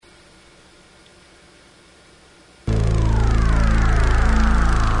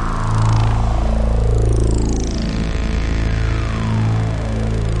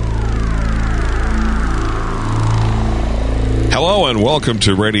Hello and welcome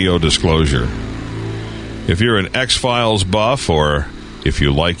to Radio Disclosure. If you're an X-Files buff, or if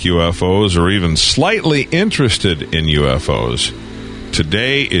you like UFOs, or even slightly interested in UFOs,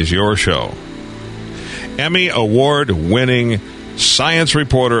 today is your show. Emmy Award-winning science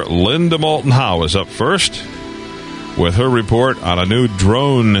reporter Linda Moulton Howe is up first with her report on a new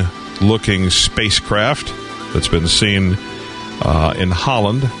drone-looking spacecraft that's been seen in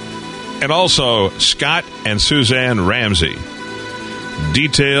Holland. And also Scott and Suzanne Ramsey,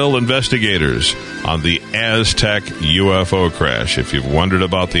 detailed investigators on the Aztec UFO crash. If you've wondered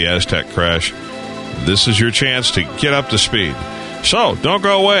about the Aztec crash, this is your chance to get up to speed. So, don't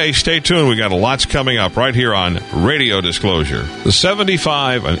go away. Stay tuned. We got lots coming up right here on Radio Disclosure. The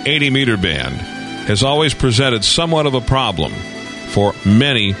 75 and 80 meter band has always presented somewhat of a problem for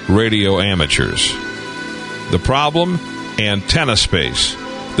many radio amateurs. The problem? Antenna space.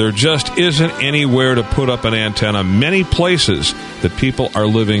 There just isn't anywhere to put up an antenna many places that people are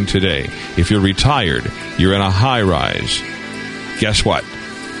living today. If you're retired, you're in a high-rise. Guess what?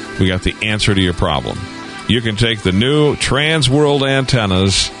 We got the answer to your problem. You can take the new Transworld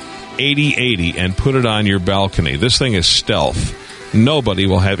Antennas 8080 and put it on your balcony. This thing is stealth. Nobody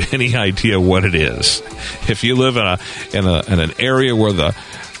will have any idea what it is. If you live in an area where the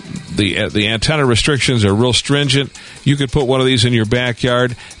antenna restrictions are real stringent, you could put one of these in your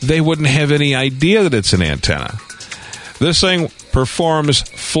backyard. They wouldn't have any idea that it's an antenna. This thing performs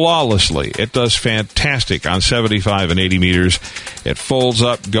flawlessly. It does fantastic on 75 and 80 meters. It folds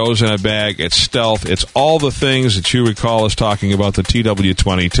up, goes in a bag. It's stealth. It's all the things that you recall us talking about the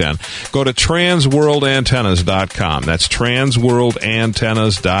TW2010. Go to transworldantennas.com. That's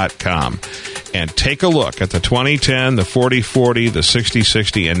transworldantennas.com. And take a look at the 2010, the 4040, the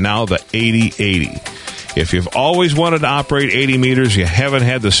 6060, and now the 8080. If you've always wanted to operate 80 meters, you haven't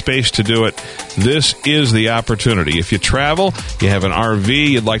had the space to do it, this is the opportunity. If you travel, you have an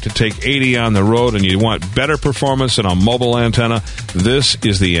RV, you'd like to take 80 on the road, and you want better performance than a mobile antenna, this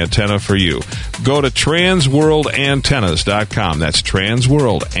is the antenna for you. Go to transworldantennas.com. That's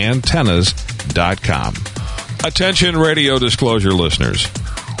transworldantennas.com. Attention Radio Disclosure listeners.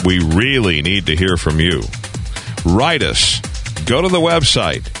 We really need to hear from you. Write us. Go to the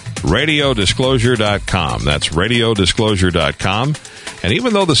website, radiodisclosure.com. That's radiodisclosure.com. And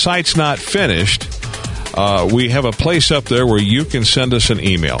even though the site's not finished, we have a place up there where you can send us an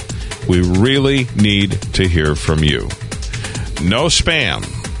email. We really need to hear from you. No spam.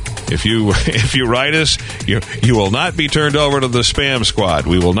 If you write us, you will not be turned over to the spam squad.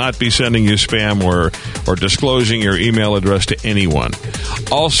 We will not be sending you spam or disclosing your email address to anyone.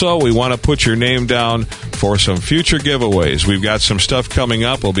 Also, we want to put your name down for some future giveaways. We've got some stuff coming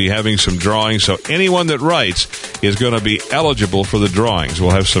up. We'll be having some drawings, so anyone that writes is going to be eligible for the drawings.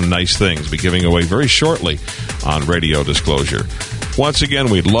 We'll have some nice things be giving away very shortly on Radio Disclosure. Once again,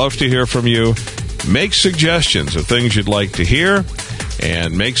 we'd love to hear from you. Make suggestions of things you'd like to hear,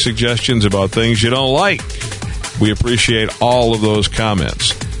 and make suggestions about things you don't like. We appreciate all of those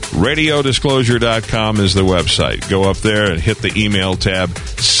comments. RadioDisclosure.com is the website. Go up there and hit the email tab.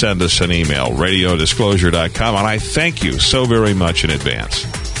 Send us an email. RadioDisclosure.com. And I thank you so very much in advance.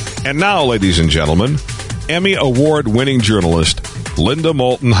 And now, ladies and gentlemen, Emmy Award-winning journalist Linda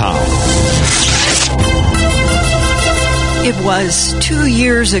Moulton Howe. It was 2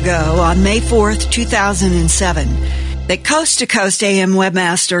 years ago, on May 4th, 2007, that Coast to Coast AM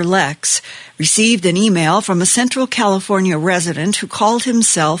webmaster Lex received an email from a Central California resident who called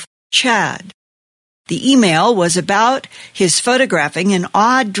himself Chad. The email was about his photographing an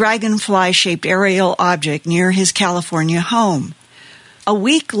odd dragonfly-shaped aerial object near his California home. A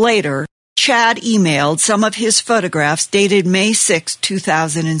week later, Chad emailed some of his photographs dated May 6,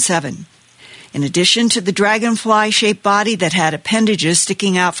 2007. In addition to the dragonfly-shaped body that had appendages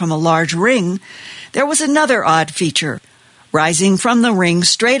sticking out from a large ring, there was another odd feature. Rising from the ring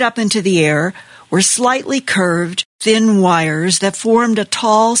straight up into the air were slightly curved, thin wires that formed a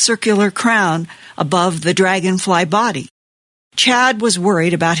tall circular crown above the dragonfly body. Chad was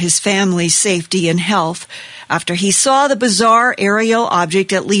worried about his family's safety and health after he saw the bizarre aerial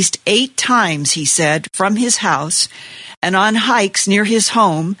object at least 8 times, he said, from his house and on hikes near his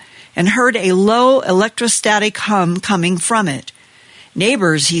home, and heard a low electrostatic hum coming from it.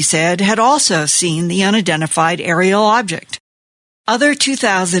 Neighbors, he said, had also seen the unidentified aerial object. Other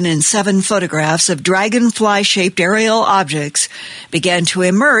 2007 photographs of dragonfly-shaped aerial objects began to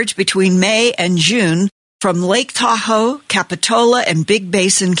emerge between May and June from Lake Tahoe, Capitola, and Big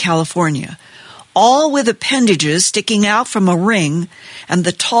Basin, California, all with appendages sticking out from a ring and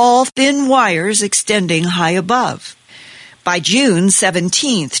the tall, thin wires extending high above. By June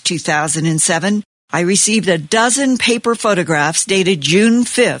 17, 2007, I received a dozen paper photographs dated June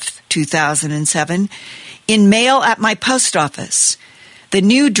 5th, 2007, in mail at my post office. The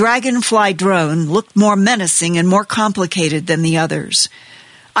new Dragonfly drone looked more menacing and more complicated than the others.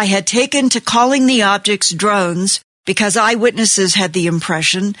 I had taken to calling the objects drones because eyewitnesses had the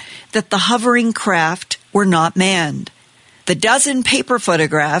impression that the hovering craft were not manned. The dozen paper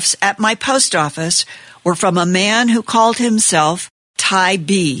photographs at my post office were from a man who called himself Ty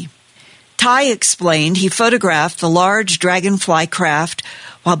B. Ty explained he photographed the large Dragonfly craft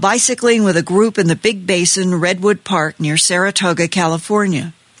while bicycling with a group in the Big Basin Redwood Park near Saratoga,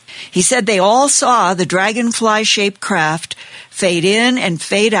 California. He said they all saw the Dragonfly-shaped craft fade in and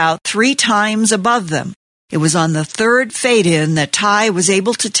fade out 3 times above them. It was on the third fade-in that Ty was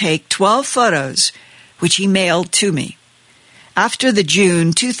able to take 12 photos, which he mailed to me. After the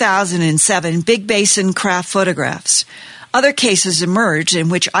June 2007 Big Basin craft photographs, other cases emerged in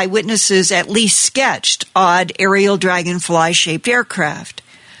which eyewitnesses at least sketched odd aerial dragonfly-shaped aircraft.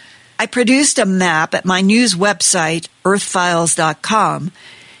 I produced a map at my news website, earthfiles.com,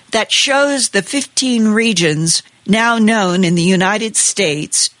 that shows the 15 regions now known in the United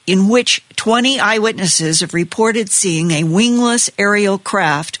States in which 20 eyewitnesses have reported seeing a wingless aerial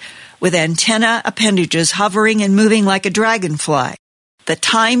craft with antenna appendages hovering and moving like a dragonfly. The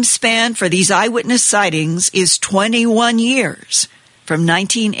time span for these eyewitness sightings is 21 years, from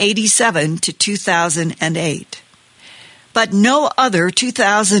 1987 to 2008. But no other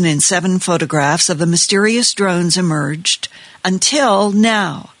 2007 photographs of the mysterious drones emerged until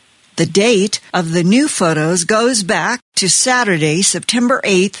now. The date of the new photos goes back to Saturday, September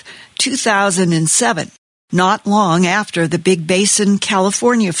 8th, 2007, not long after the Big Basin,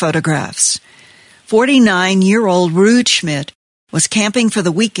 California photographs. 49-year-old Ruud Schmidt was camping for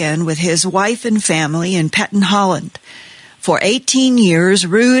the weekend with his wife and family in Petten, Holland. For 18 years,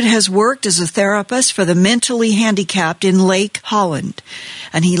 Ruud has worked as a therapist for the mentally handicapped in Lake Holland,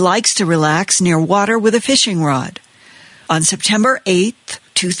 and he likes to relax near water with a fishing rod. On September 8th,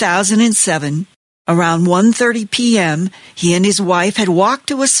 2007, around 1:30 p.m., he and his wife had walked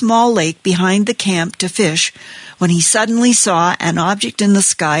to a small lake behind the camp to fish when he suddenly saw an object in the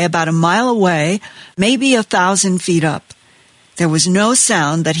sky about a mile away, maybe 1,000 feet up. There was no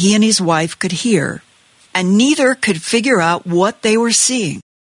sound that he and his wife could hear, and neither could figure out what they were seeing.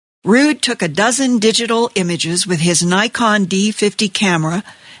 Ruud took a dozen digital images with his Nikon D50 camera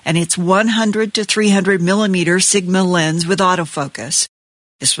and its 100 to 300 millimeter Sigma lens with autofocus.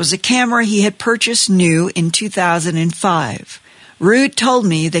 This was a camera he had purchased new in 2005. Ruud told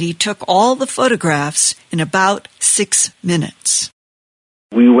me that he took all the photographs in about 6 minutes.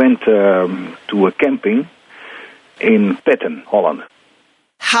 We went to a camping in Petten, Holland.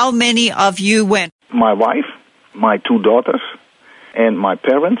 How many of you went? My wife, my 2 daughters, and my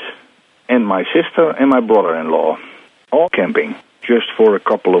parents, and my sister, and my brother-in-law. All camping, just for a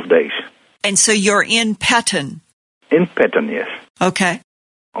couple of days. And so you're in Petten? In Petten, yes. Okay.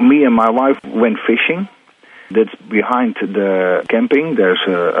 Me and my wife went fishing. That's behind the camping. There's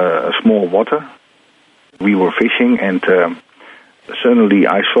a small water. We were fishing, and suddenly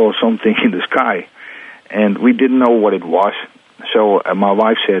I saw something in the sky, and we didn't know what it was. So my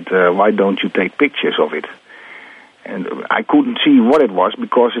wife said, why don't you take pictures of it? And I couldn't see what it was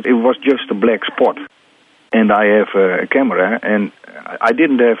because it was just a black spot. And I have a camera, and I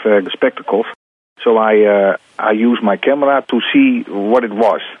didn't have spectacles. So I used my camera to see what it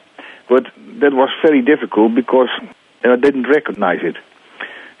was. But that was very difficult because I didn't recognize it.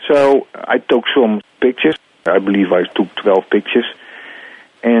 So I took some pictures. I believe I took 12 pictures.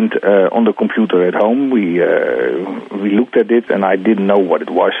 And on the computer at home, we looked at it, and I didn't know what it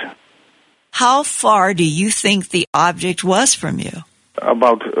was. How far do you think the object was from you?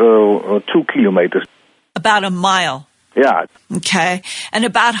 About 2 kilometers. About a mile. Yeah. Okay. And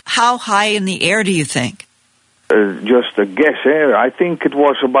about how high in the air do you think? Just a guess. I think it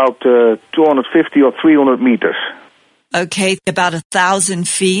was about 250 or 300 meters. Okay. About 1,000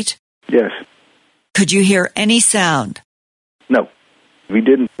 feet? Yes. Could you hear any sound? No. We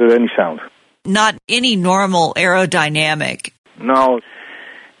didn't hear any sound. Not any normal aerodynamic? No.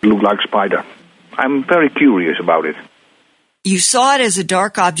 It looked like a spider. I'm very curious about it. You saw it as a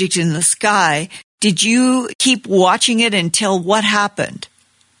dark object in the sky. Did you keep watching it until what happened?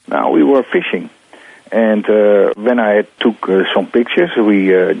 Now, we were fishing. And when I took some pictures, we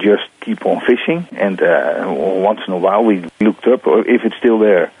just keep on fishing. And once in a while, we looked up if it's still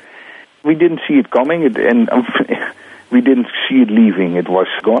there. We didn't see it coming, and we didn't see it leaving. It was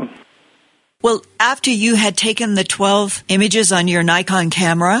gone. Well, after you had taken the 12 images on your Nikon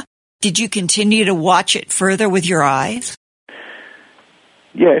camera, did you continue to watch it further with your eyes?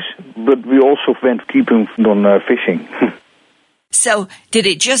 Yes, but we also went keeping on fishing. So, did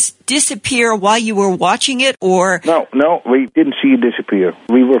it just disappear while you were watching it, or? No, we didn't see it disappear.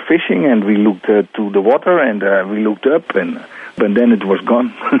 We were fishing, and we looked to the water, and we looked up, and then it was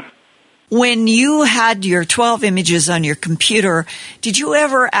gone. When you had your 12 images on your computer, did you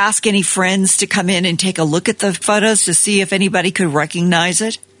ever ask any friends to come in and take a look at the photos to see if anybody could recognize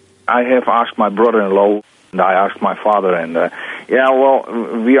it? I have asked my brother-in-law, and I asked my father, and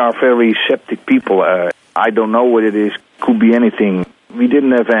we are very skeptic people. I don't know what it is. Could be anything. We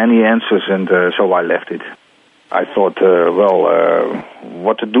didn't have any answers, and so I left it. I thought,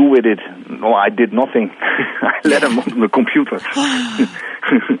 what to do with it? No, I did nothing. I let him on the computer.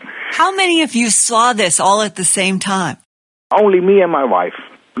 How many of you saw this all at the same time? Only me and my wife.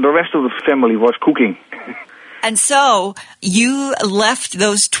 The rest of the family was cooking. And so you left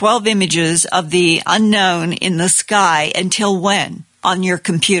those 12 images of the unknown in the sky until when on your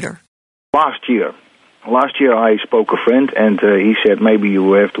computer? Last year. Last year I spoke a friend, and he said maybe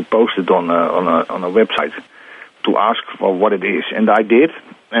you have to post it on a website to ask for what it is. And I did,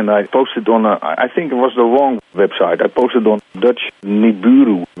 and I posted on I think it was the wrong website. I posted on Dutch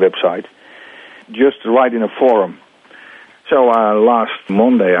Nibiru website, just right in a forum. So last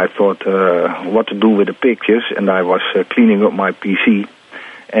Monday I thought what to do with the pictures, and I was cleaning up my PC.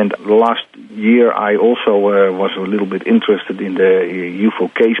 And last year I also was a little bit interested in the UFO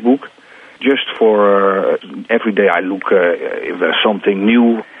casebook. Just for every day I look if there's something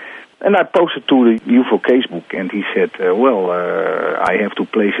new. And I posted to the UFO casebook, and he said, I have to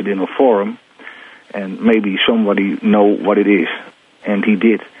place it in a forum, and maybe somebody know what it is. And he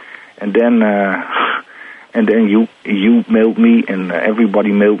did. And then you mailed me, and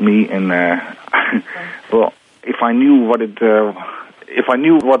everybody mailed me, and well, if I knew what it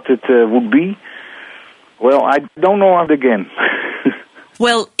would be, well, I don't know it again.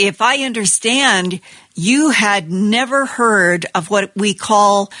 Well, if I understand, you had never heard of what we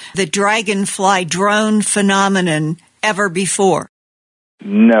call the dragonfly drone phenomenon ever before.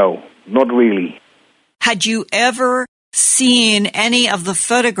 No, not really. Had you ever seen any of the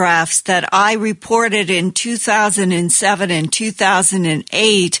photographs that I reported in 2007 and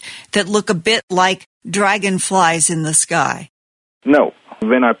 2008 that look a bit like dragonflies in the sky? No.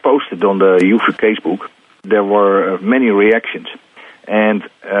 When I posted on the UFO casebook, there were many reactions. And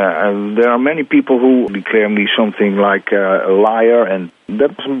there are many people who declare me something like a liar, and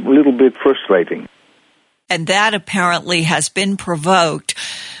that's a little bit frustrating. And that apparently has been provoked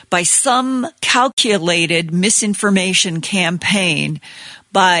by some calculated misinformation campaign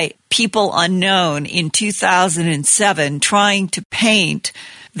by people unknown in 2007 trying to paint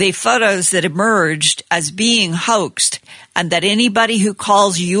the photos that emerged as being hoaxed, and that anybody who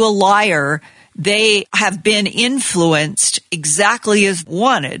calls you a liar, they have been influenced exactly as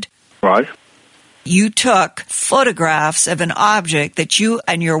wanted. Right. You took photographs of an object that you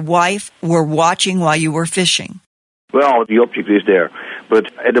and your wife were watching while you were fishing. Well, the object is there,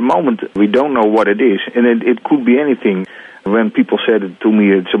 but at the moment we don't know what it is, and it could be anything. When people said it to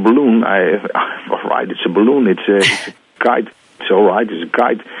me, it's a balloon, all right, it's a balloon, it's a kite. It's all right, it's a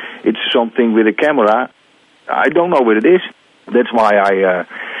kite. It's something with a camera. I don't know what it is. That's why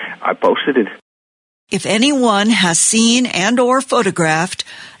I posted it. If anyone has seen and or photographed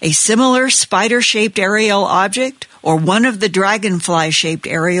a similar spider-shaped aerial object or one of the dragonfly-shaped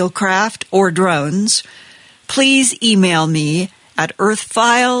aerial craft or drones, please email me at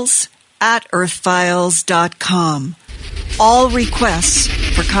earthfiles@earthfiles.com. All requests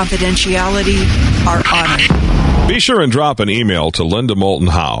for confidentiality are honored. Be sure and drop an email to Linda Moulton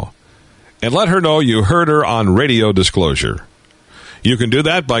Howe and let her know you heard her on Radio Disclosure. You can do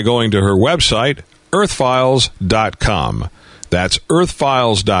that by going to her website, earthfiles.com. That's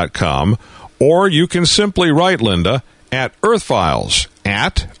earthfiles.com. Or you can simply write Linda at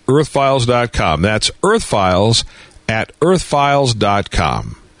earthfiles@earthfiles.com. That's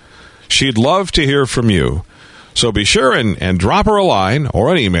earthfiles@earthfiles.com. She'd love to hear from you. So be sure and drop her a line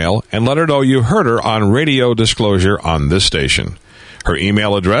or an email and let her know you heard her on Radio Disclosure on this station. Her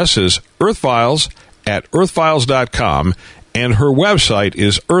email address is earthfiles@earthfiles.com, and her website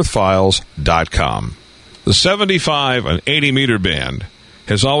is earthfiles.com. The 75 and 80 meter band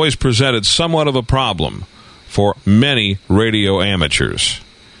has always presented somewhat of a problem for many radio amateurs.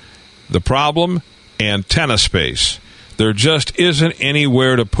 The problem? Antenna space. There just isn't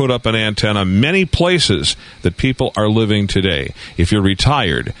anywhere to put up an antenna many places that people are living today. If you're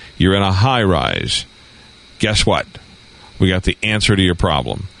retired, you're in a high-rise. Guess what? We got the answer to your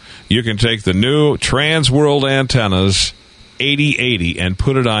problem. You can take the new Transworld antennas 8080 and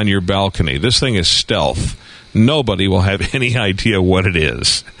put it on your balcony. This thing is stealth. nobody will have any idea what it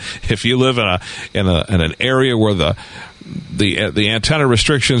is. If you live in an area where the antenna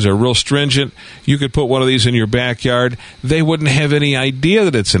restrictions are real stringent, you could put one of these in your backyard. They wouldn't have any idea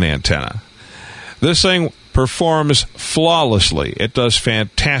that it's an antenna. This thing performs flawlessly. It does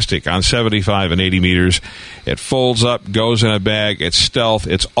fantastic on 75 and 80 meters. It folds up, goes in a bag. It's stealth.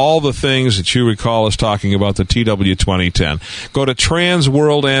 It's all the things that you recall us talking about the TW2010. Go to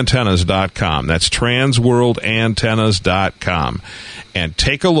transworldantennas.com. That's transworldantennas.com. And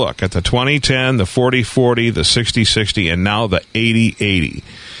take a look at the 2010, the 4040, the 6060, and now the 8080.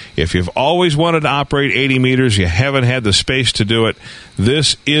 If you've always wanted to operate 80 meters, you haven't had the space to do it,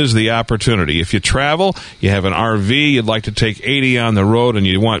 this is the opportunity. If you travel, you have an RV, you'd like to take 80 on the road, and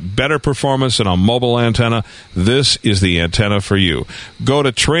you want better performance than a mobile antenna, this is the antenna for you. Go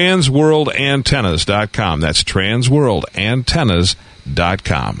to transworldantennas.com. That's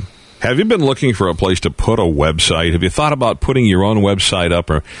transworldantennas.com. Have you been looking for a place to put a website? Have you thought about putting your own website up,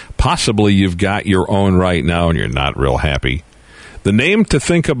 or possibly you've got your own right now and you're not real happy? The name to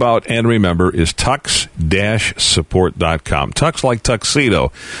think about and remember is tux-support.com. Tux like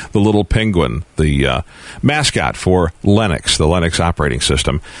tuxedo, the little penguin, the mascot for Linux, the Linux operating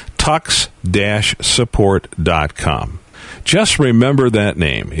system. Tux-support.com. Just remember that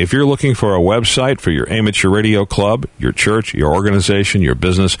name. If you're looking for a website for your amateur radio club, your church, your organization, your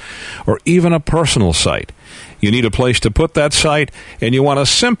business, or even a personal site, you need a place to put that site, and you want a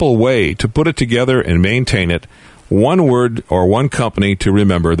simple way to put it together and maintain it. One word or one company to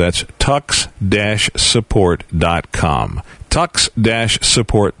remember, that's tux-support.com.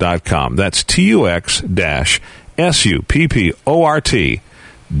 Tux-support.com. That's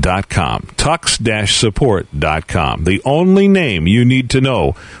TUX-SUPPORT.com. Tux-support.com. The only name you need to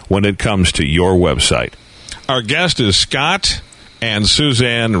know when it comes to your website. Our guest is Scott and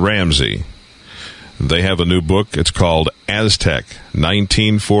Suzanne Ramsey. They have a new book. It's called Aztec,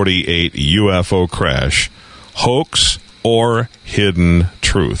 1948 UFO Crash. Hoax or Hidden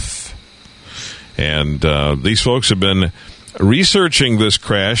Truth. And these folks have been researching this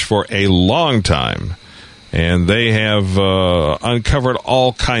crash for a long time, and they have uncovered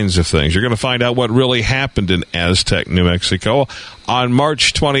all kinds of things. You're going to find out what really happened in Aztec, New Mexico on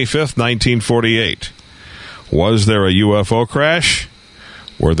March 25th, 1948. Was there a UFO crash?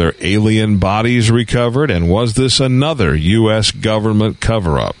 Were there alien bodies recovered? And was this another U.S. government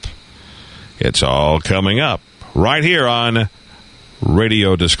cover-up? It's all coming up right here on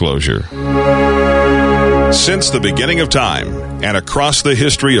Radio Disclosure. Since the beginning of time and across the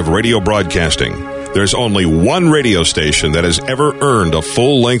history of radio broadcasting, there's only one radio station that has ever earned a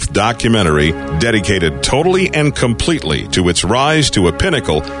full-length documentary dedicated totally and completely to its rise to a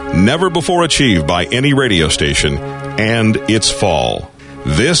pinnacle never before achieved by any radio station and its fall.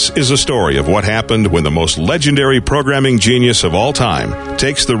 This is a story of what happened when the most legendary programming genius of all time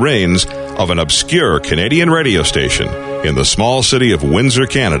takes the reins of an obscure Canadian radio station in the small city of Windsor,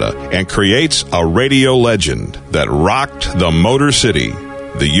 Canada, and creates a radio legend that rocked the Motor City,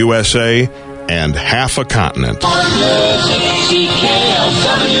 the USA, and half a continent. Well,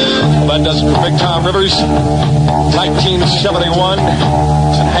 that does it for Big Tom Rivers. 1971,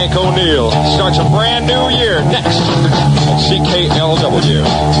 and Hank O'Neill starts a brand new year next at CKLW.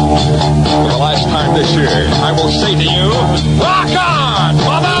 For the last time this year, I will say to you, rock on,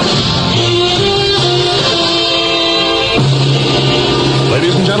 mother!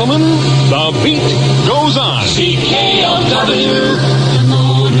 Ladies and gentlemen, the beat goes on. CKLW, the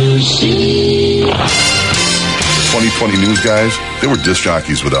Motor City. 2020 news guys, they were disc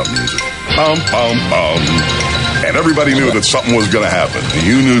jockeys without music. And everybody knew that something was going to happen.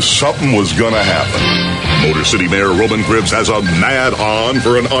 You knew something was going to happen. Motor City Mayor Roman Cribbs has a mad on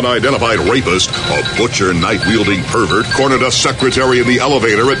for an unidentified rapist. A butcher, knife-wielding pervert cornered a secretary in the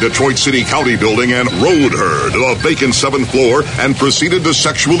elevator at Detroit City County Building and rode her to a vacant 7th floor and proceeded to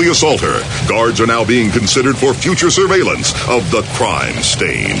sexually assault her. Guards are now being considered for future surveillance of the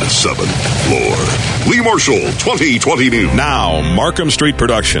crime-stained 7th floor. Lee Marshall, 2020 News. Now, Markham Street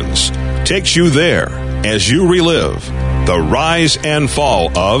Productions takes you there as you relive the rise and fall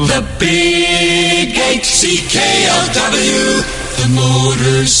of the Big 8 CKLW, the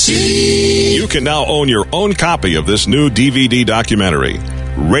Motor City. You can now own your own copy of this new DVD documentary,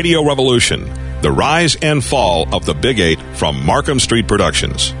 Radio Revolution, The Rise and Fall of the Big 8 from Markham Street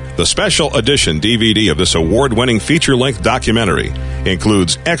Productions. The special edition DVD of this award-winning feature-length documentary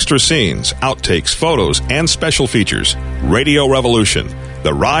includes extra scenes, outtakes, photos, and special features. Radio Revolution,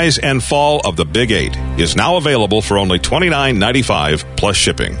 The Rise and Fall of the Big 8 is now available for only $29.95 plus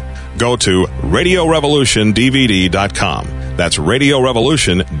shipping. Go to RadioRevolutionDVD.com. That's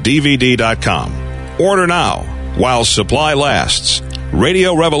RadioRevolutionDVD.com. Order now while supply lasts.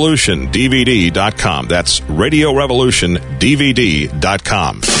 RadioRevolutionDVD.com. That's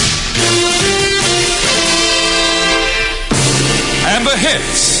RadioRevolutionDVD.com. And the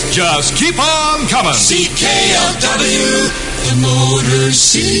hits just keep on coming. CKLW, the Motor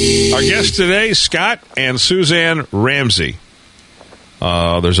City. Our guests today, Scott and Suzanne Ramsey.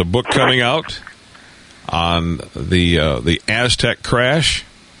 There's a book coming out on the Aztec crash.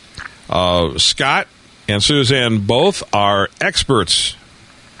 Scott and Suzanne both are experts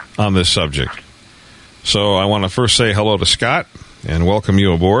on this subject. So I want to first say hello to Scott and welcome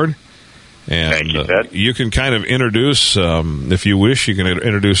you aboard. And thank you, Ted. You can kind of introduce, if you wish, you can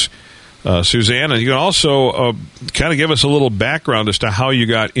introduce Suzanne, and you can also kind of give us a little background as to how you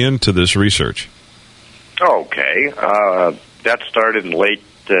got into this research. Okay. That started in late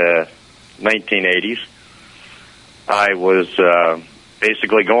 1980s. I was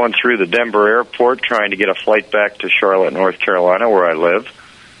basically going through the Denver airport trying to get a flight back to Charlotte, North Carolina, where I live.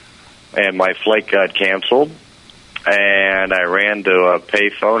 And my flight got canceled. And I ran to a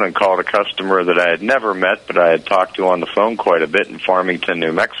payphone and called a customer that I had never met, but I had talked to on the phone quite a bit in Farmington,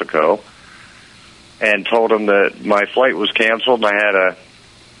 New Mexico, and told him that my flight was canceled and I had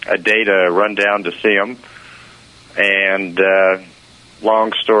a day to run down to see him. And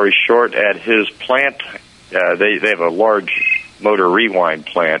long story short, at his plant, they have a large motor rewind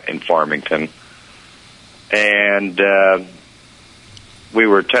plant in Farmington, and we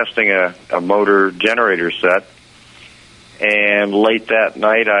were testing a motor generator set. And late that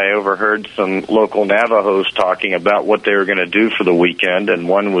night, I overheard some local Navajos talking about what they were going to do for the weekend, and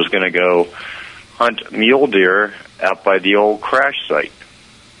one was going to go hunt mule deer out by the old crash site.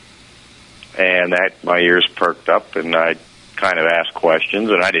 And that, my ears perked up, and I kind of asked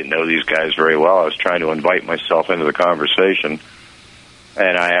questions, and I didn't know these guys very well. I was trying to invite myself into the conversation.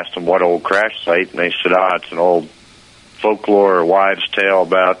 And I asked them what old crash site, and they said, it's an old folklore or wives' tale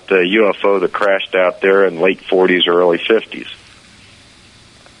about the UFO that crashed out there in late 40s or early 50s.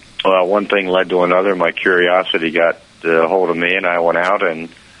 Well, one thing led to another. My curiosity got a hold of me, and I went out, and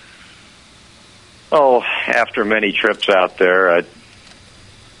after many trips out there, I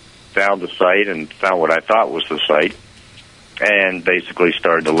found the site and found what I thought was the site, and basically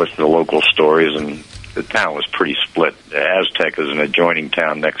started to listen to local stories, and the town was pretty split. Aztec is an adjoining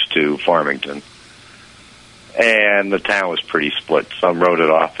town next to Farmington. And the town was pretty split. Some wrote it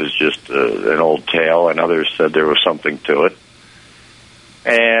off as just an old tale, and others said there was something to it.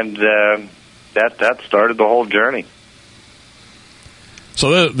 And that started the whole journey.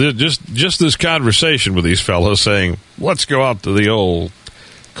 So just this conversation with these fellows saying, let's go out to the old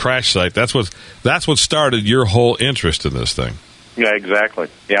crash site, that's what started your whole interest in this thing. Yeah, exactly.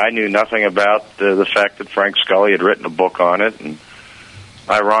 Yeah, I knew nothing about the fact that Frank Scully had written a book on it, and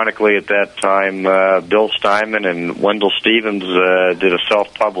ironically, at that time, Bill Steinman and Wendell Stevens did a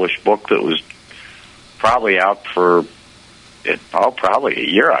self-published book that was probably out for probably a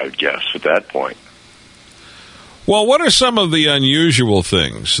year, I would guess, at that point. Well, what are some of the unusual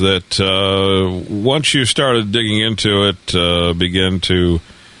things that, once you started digging into it, begin to,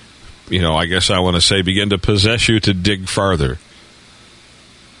 I guess I want to say, begin to possess you to dig farther?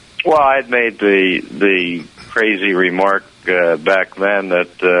 Well, I had made the crazy remark back then that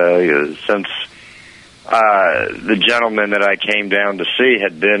since the gentleman that I came down to see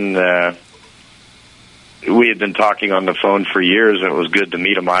had been, we had been talking on the phone for years, and it was good to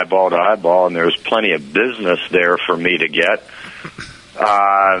meet him eyeball to eyeball, and there was plenty of business there for me to get.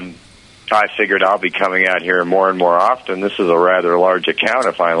 I figured I'll be coming out here more and more often. This is a rather large account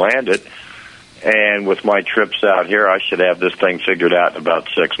if I land it. And with my trips out here, I should have this thing figured out in about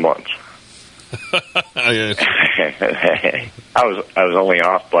 6 months. I was only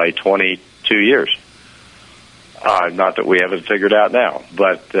off by 22 years. Not that we haven't figured out now,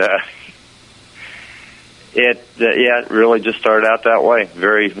 but it really just started out that way,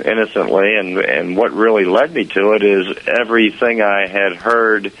 very innocently. And what really led me to it is everything I had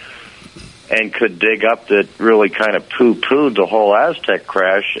heard and could dig up that really kind of poo-pooed the whole Aztec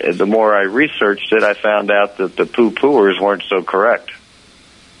crash. The more I researched it, I found out that the poo-pooers weren't so correct.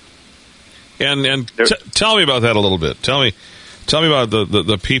 And tell me about that a little bit. Tell me about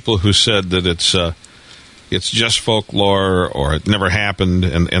the people who said that it's just folklore or it never happened,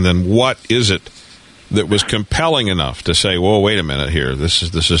 and then what is it that was compelling enough to say, "Whoa, wait a minute here. This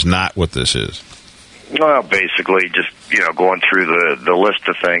is not what this is." Well, basically, just going through the list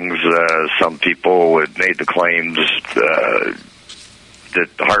of things. Some people had made the claims that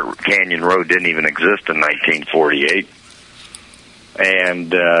the Hart Canyon Road didn't even exist in 1948.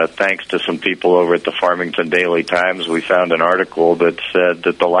 And thanks to some people over at the Farmington Daily Times, we found an article that said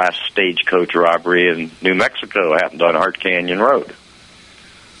that the last stagecoach robbery in New Mexico happened on Hart Canyon Road.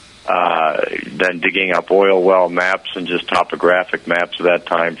 Then digging up oil well maps and just topographic maps of that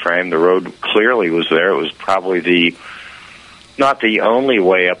time frame, the road clearly was there. It was probably not the only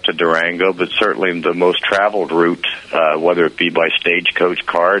way up to Durango, but certainly the most traveled route, whether it be by stagecoach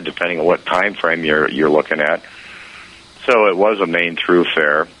car, depending on what time frame you're looking at. So it was a main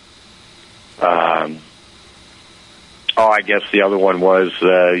thoroughfare. I guess the other one was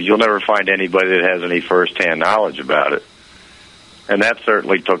you'll never find anybody that has any first-hand knowledge about it. And that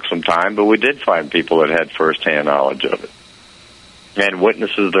certainly took some time, but we did find people that had first-hand knowledge of it. And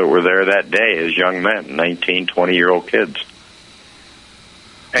witnesses that were there that day as young men, 19, 20-year-old kids.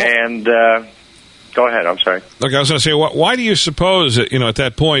 And go ahead, I'm sorry. Look, I was going to say, why do you suppose that, at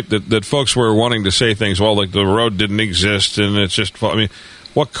that point that folks were wanting to say things, well, like the road didn't exist and it's just,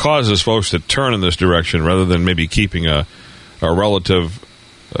 what causes folks to turn in this direction rather than maybe keeping a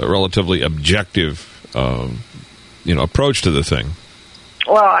relatively objective, approach to the thing?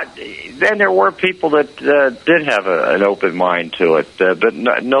 Well, then there were people that did have an open mind to it, but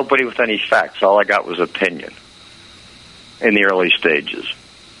nobody with any facts. All I got was opinion in the early stages.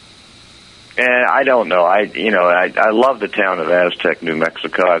 And I don't know. I love the town of Aztec, New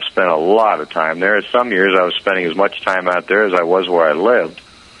Mexico. I've spent a lot of time there. Some years I was spending as much time out there as I was where I lived.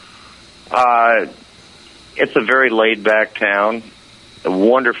 It's a very laid-back town,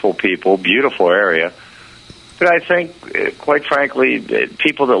 wonderful people, beautiful area. But I think, quite frankly,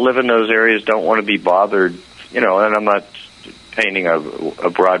 people that live in those areas don't want to be bothered, and I'm not painting a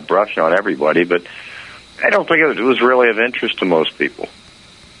broad brush on everybody, but I don't think it was really of interest to most people.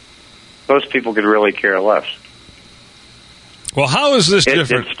 Most people could really care less. Well, how is this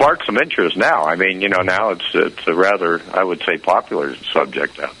different? It sparked some interest now. Now it's a rather, I would say, popular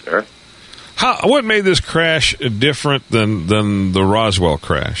subject out there. What made this crash different than the Roswell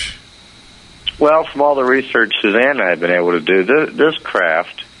crash? Well, from all the research Suzanne and I have been able to do, this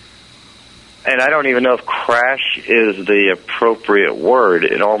craft, and I don't even know if crash is the appropriate word,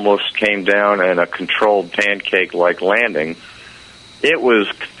 it almost came down in a controlled pancake-like landing. It was,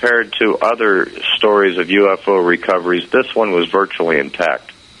 compared to other stories of UFO recoveries, this one was virtually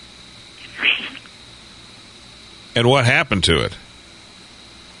intact. And what happened to it?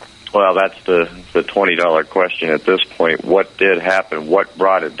 Well, that's the $20 question at this point. What did happen? What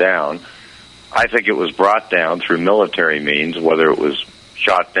brought it down? I think it was brought down through military means, whether it was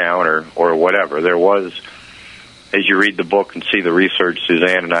shot down or whatever. There was, as you read the book and see the research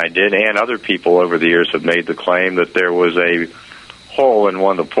Suzanne and I did, and other people over the years have made the claim that there was a hole in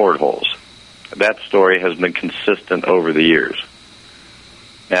one of the portholes. That story has been consistent over the years.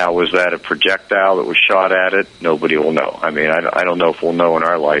 Now, was that a projectile that was shot at it? Nobody will know. I don't know if we'll know in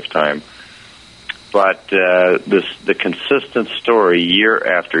our lifetime. But the consistent story year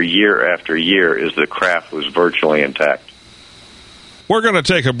after year after year is the craft was virtually intact. We're going to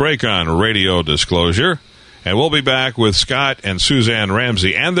take a break on Radio Disclosure, and we'll be back with Scott and Suzanne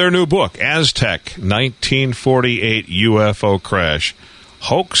Ramsey and their new book, Aztec, 1948 UFO Crash,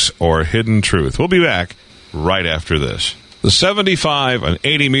 Hoax or Hidden Truth. We'll be back right after this. The 75 and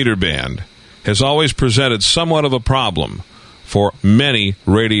 80-meter band has always presented somewhat of a problem for many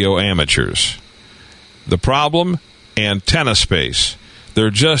radio amateurs. The problem? Antenna space. There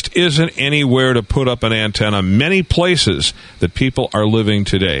just isn't anywhere to put up an antenna many places that people are living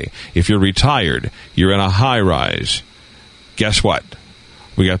today. If you're retired, you're in a high-rise, guess what?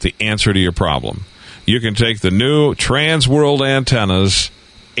 We got the answer to your problem. You can take the new Transworld Antennas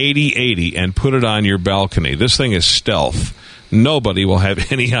 8080 and put it on your balcony. This thing is stealth. Nobody will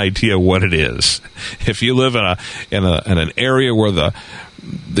have any idea what it is. If you live in an area where the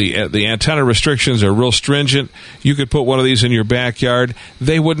antenna restrictions are real stringent, you could put one of these in your backyard.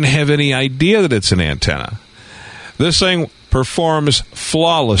 They wouldn't have any idea that it's an antenna. This thing performs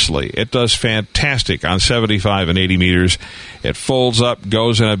flawlessly. It does fantastic on 75 and 80 meters. It folds up,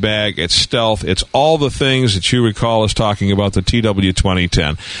 goes in a bag. It's stealth. It's all the things that you recall us talking about the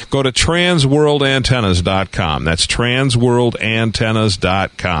TW2010. Go to transworldantennas.com. That's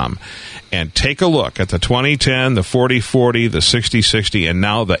transworldantennas.com. And take a look at the 2010, the 4040, the 6060, and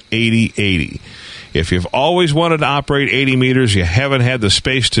now the 8080. If you've always wanted to operate 80 meters, you haven't had the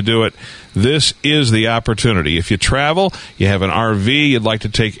space to do it, this is the opportunity. If you travel, you have an RV, you'd like to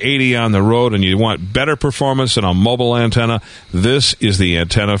take 80 on the road, and you want better performance than a mobile antenna, this is the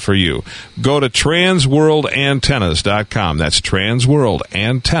antenna for you. Go to transworldantennas.com. That's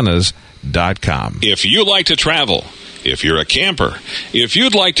transworldantennas.com. If you like to travel If you're a camper, if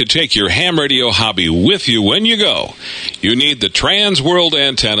you'd like to take your ham radio hobby with you when you go, you need the Trans World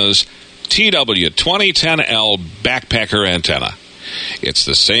Antennas TW2010L Backpacker Antenna. It's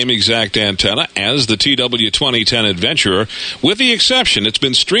the same exact antenna as the TW2010 Adventurer, with the exception it's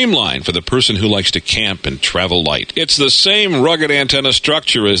been streamlined for the person who likes to camp and travel light. It's the same rugged antenna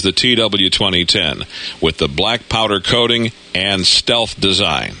structure as the TW2010, with the black powder coating and stealth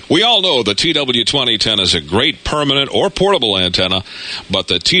design. We all know the TW2010 is a great permanent or portable antenna, but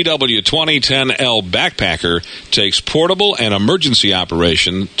the TW2010L Backpacker takes portable and emergency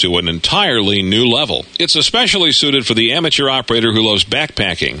operation to an entirely new level. It's especially suited for the amateur operator who loves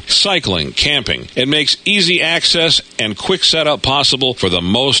backpacking, cycling, camping. It makes easy access and quick setup possible for the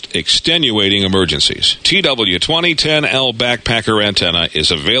most extenuating emergencies. TW2010L Backpacker Antenna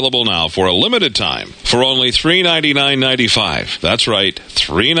is available now for a limited time for only $399.95. That's right,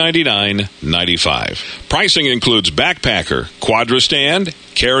 $399.95. Pricing includes backpacker, quadrastand,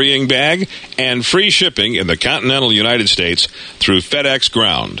 carrying bag, and free shipping in the continental United States through FedEx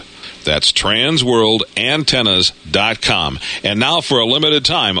Ground. That's transworldantennas.com. And now for a limited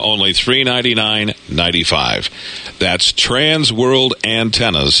time, only $399.95. That's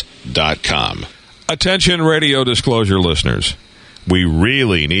transworldantennas.com. Attention radio disclosure listeners. We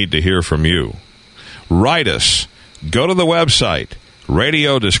really need to hear from you. Write us. Go to the website,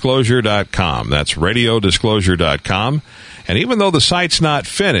 radiodisclosure.com. That's radiodisclosure.com. And even though the site's not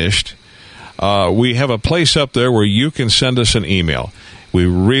finished, we have a place up there where you can send us an email. We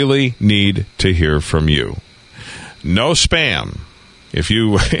really need to hear from you. No spam. If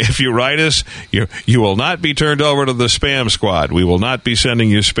you write us, you will not be turned over to the spam squad. We will not be sending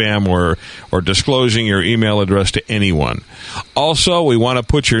you spam or disclosing your email address to anyone. Also, we want to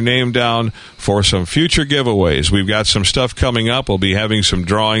put your name down for some future giveaways. We've got some stuff coming up. We'll be having some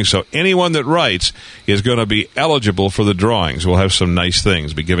drawings, so anyone that writes is going to be eligible for the drawings. We'll have some nice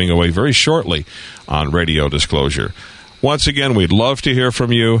things be giving away very shortly on Radio Disclosure. Once again, we'd love to hear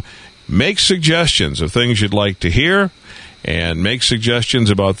from you. Make suggestions of things you'd like to hear, and make suggestions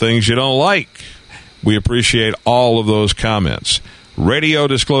about things you don't like. We appreciate all of those comments.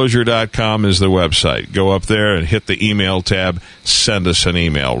 Radiodisclosure.com is the website. Go up there and hit the email tab. Send us an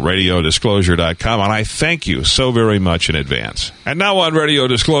email. Radiodisclosure.com. And I thank you so very much in advance. And now on Radio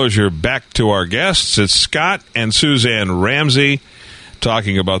Disclosure, back to our guests. It's Scott and Suzanne Ramsey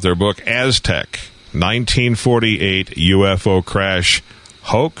talking about their book, Aztec, 1948 UFO Crash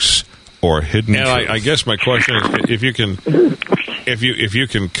Hoax or Hidden Truth. And I guess my question is, if you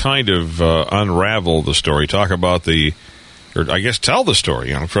can kind of unravel the story, talk about or I guess tell the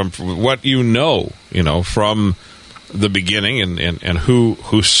story, from what you know, from the beginning, and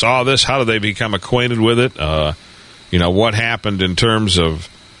who saw this, how did they become acquainted with it, what happened in terms of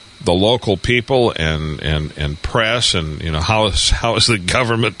the local people and press, and how is the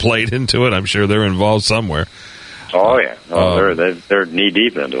government played into it? I'm sure they're involved somewhere. Oh yeah, they're knee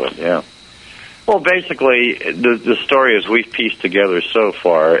deep into it. Yeah. Well, basically, the story as we've pieced together so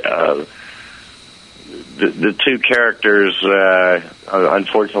far, the two characters,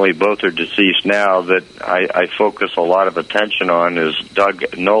 unfortunately, both are deceased now. That I focus a lot of attention on is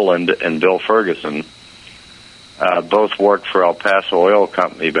Doug Noland and Bill Ferguson. Both worked for El Paso Oil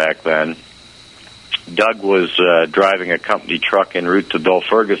Company back then. Doug was driving a company truck en route to Bill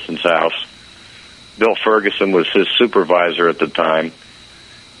Ferguson's house. Bill Ferguson was his supervisor at the time,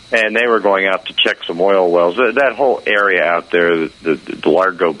 and they were going out to check some oil wells. That whole area out there, the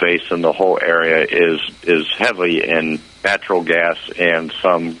Largo Basin, the whole area is heavy in natural gas and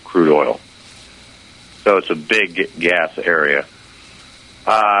some crude oil. So it's a big gas area.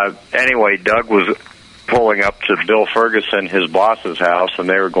 Anyway, Doug was pulling up to Bill Ferguson, his boss's house, and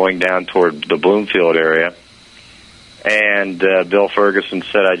they were going down toward the Bloomfield area. And Bill Ferguson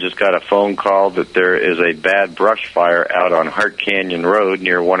said, I just got a phone call that there is a bad brush fire out on Hart Canyon Road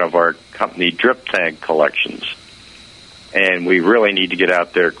near one of our company drip tank collections. And we really need to get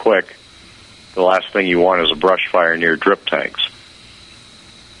out there quick. The last thing you want is a brush fire near drip tanks.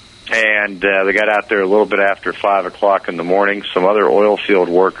 And they got out there a little bit after 5 o'clock in the morning. Some other oil field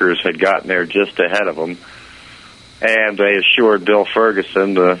workers had gotten there just ahead of them. And they assured Bill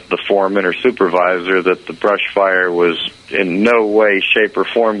Ferguson, the foreman or supervisor, that the brush fire was in no way, shape, or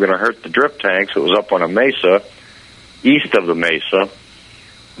form going to hurt the drip tanks. It was up on a mesa, east of the mesa.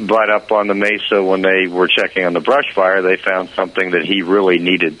 But up on the mesa, when they were checking on the brush fire, they found something that he really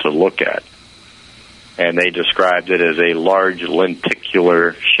needed to look at. And they described it as a large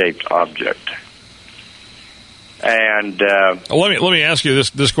lenticular-shaped object. And let me ask you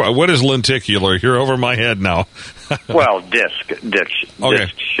this: what is lenticular? You're over my head now. Well, disc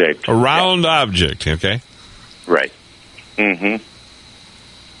shaped, a round object. Okay, right. Mm-hmm.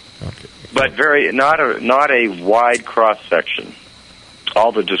 Okay. But not a wide cross section.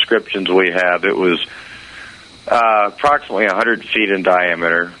 All the descriptions we have, it was approximately 100 feet in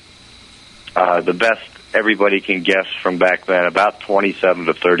diameter. The best everybody can guess from back then, about 27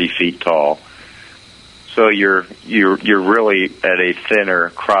 to 30 feet tall. So you're really at a thinner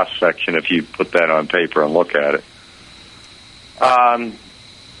cross section if you put that on paper and look at it.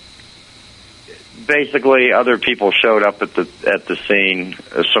 Basically, other people showed up at the scene.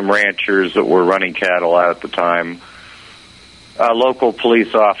 Some ranchers that were running cattle out at the time. A local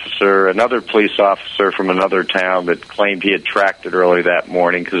police officer, another police officer from another town that claimed he had tracked it early that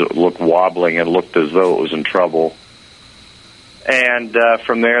morning because it looked wobbling and looked as though it was in trouble. And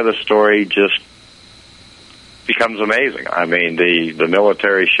from there, the story just becomes amazing. I mean, the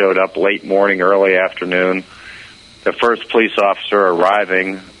military showed up late morning, early afternoon. The first police officer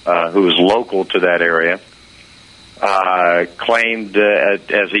arriving, who was local to that area, claimed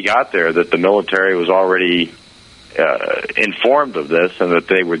as he got there that the military was already informed of this and that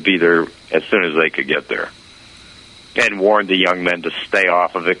they would be there as soon as they could get there, and warned the young men to stay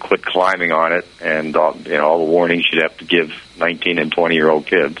off of it, quit climbing on it, and all the warnings you'd have to give 19 and 20-year-old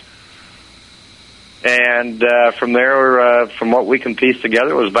kids. And from there, from what we can piece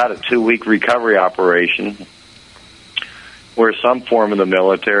together, it was about a 2-week recovery operation where some form of the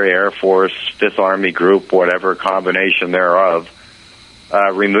military, Air Force, Fifth Army Group, whatever combination thereof,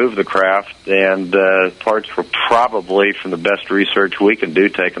 removed the craft, and parts were probably, from the best research we can do,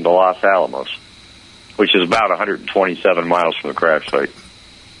 taken to Los Alamos, which is about 127 miles from the crash site.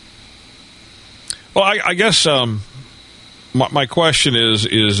 Well, I guess my question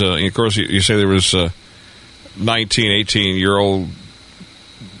is of course, you say there was 19, 18-year-old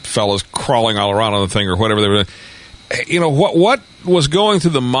fellas crawling all around on the thing or whatever they were. What was going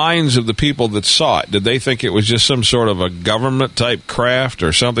through the minds of the people that saw it? Did they think it was just some sort of a government-type craft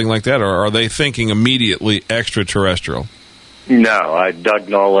or something like that, or are they thinking immediately extraterrestrial? No, Doug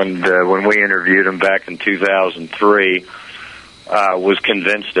Noland, when we interviewed him back in 2003, was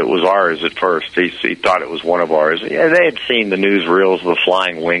convinced it was ours at first. He thought it was one of ours. Yeah, they had seen the newsreels of the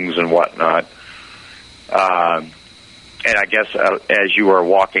flying wings and whatnot. And I guess as you were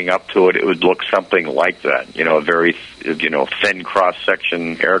walking up to it, it would look something like that, a very, thin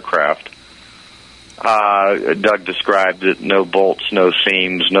cross-section aircraft. Doug described it, no bolts, no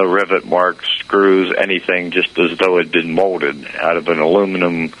seams, no rivet marks, screws, anything, just as though it had been molded out of an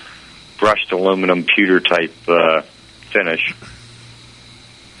brushed aluminum pewter-type finish.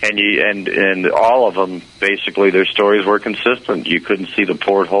 And all of them, basically, their stories were consistent. You couldn't see the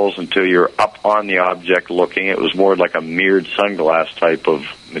portholes until you're up on the object looking. It was more like a mirrored sunglass type of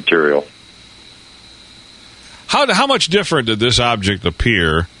material. How much different did this object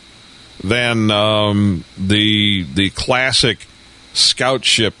appear than the classic scout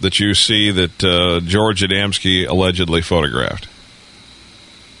ship that you see that George Adamski allegedly photographed?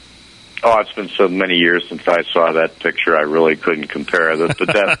 Oh, it's been so many years since I saw that picture, I really couldn't compare. But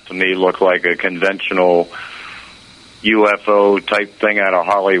that, to me, looked like a conventional UFO-type thing out of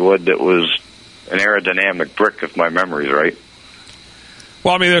Hollywood that was an aerodynamic brick, if my memory's right.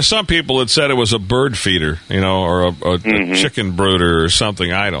 Well, I mean, there's some people that said it was a bird feeder, or a chicken brooder or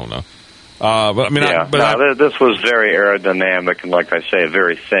something. I don't know. But I mean, this was very aerodynamic and, like I say, a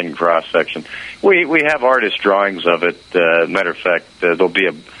very thin cross-section. We have artist drawings of it. Matter of fact, there'll be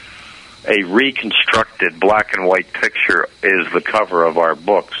a reconstructed black and white picture is the cover of our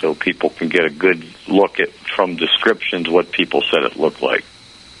book, so people can get a good look at, from descriptions, what people said it looked like.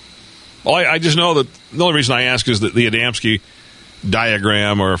 Well, I just know that the only reason I ask is that the Adamski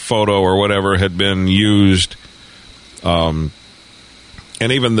diagram or photo or whatever had been used, and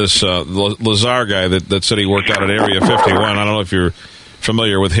even this Lazar guy that said he worked out at Area 51. I don't know if you're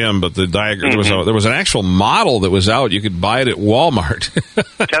familiar with him, but the diagram, there was an actual model that was out. You could buy it at Walmart.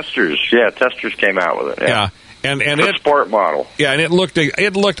 Testers came out with it. Yeah, and it's a sport model. Yeah, and it looked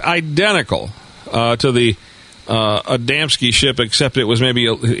identical to the Adamski ship, except it was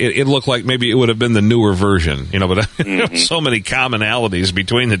it looked like maybe it would have been the newer version. But there were so many commonalities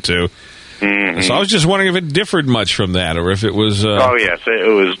between the two. Mm-hmm. So I was just wondering if it differed much from that, or if it was. Oh yes,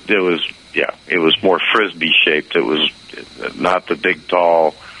 it was more frisbee shaped. It was not the big,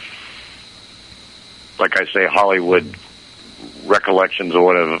 tall, like I say, Hollywood recollections of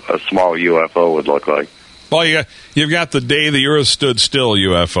what a small UFO would look like. Well, you've got the day the Earth stood still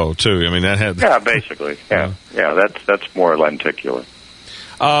UFO too. I mean, that had basically, that's more lenticular.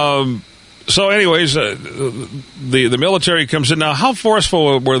 So, anyways, the military comes in now. How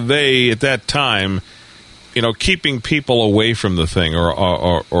forceful were they at that time keeping people away from the thing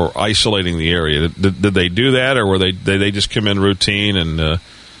or isolating the area. Did they do that, or did they just come in routine and?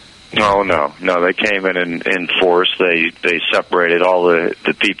 No. They came in force. They separated all the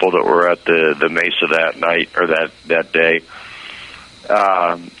people that were at the mesa that night or that day.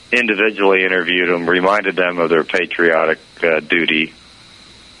 Individually interviewed them, reminded them of their patriotic duty,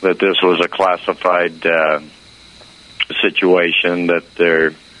 that this was a classified situation,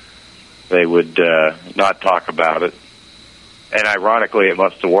 that they would not talk about it. And ironically, it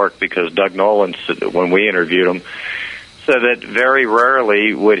must have worked, because Doug Nolan, when we interviewed him, said that very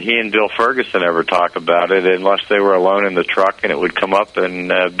rarely would he and Bill Ferguson ever talk about it unless they were alone in the truck and it would come up, and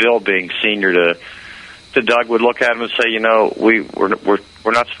Bill, being senior to Doug, would look at him and say,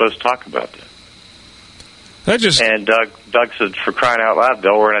 we're not supposed to talk about this. And Doug said, for crying out loud,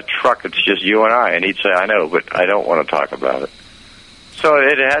 Bill, we're in a truck, it's just you and I. And he'd say, I know, but I don't want to talk about it. So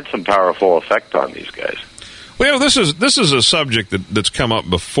it had some powerful effect on these guys. Well, this is a subject that's come up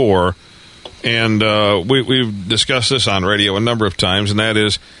before, and we've discussed this on radio a number of times, and that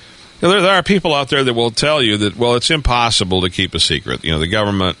is, there are people out there that will tell you that, well, it's impossible to keep a secret. The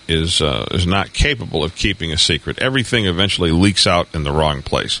government is not capable of keeping a secret. Everything eventually leaks out in the wrong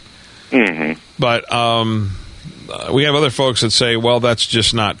place. Mm-hmm. But we have other folks that say, well, that's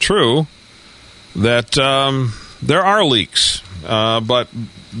just not true, that there are leaks, but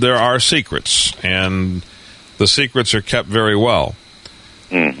there are secrets, and the secrets are kept very well.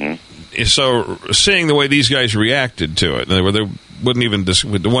 Mm-hmm. So seeing the way these guys reacted to it, they wouldn't even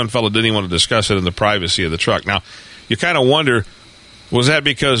the one fellow didn't even want to discuss it in the privacy of the truck. Now, you kind of wonder, was that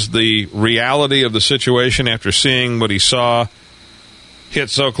because the reality of the situation after seeing what he saw hit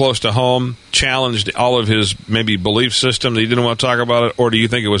so close to home challenged all of his maybe belief system that he didn't want to talk about it, or do you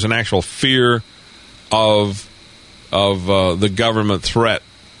think it was an actual fear of the government threat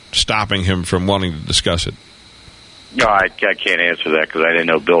stopping him from wanting to discuss it? No, I can't answer that because I didn't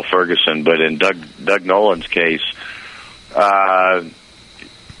know Bill Ferguson. But in Doug Nolan's case,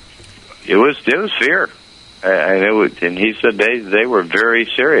 it was fear, and he said they were very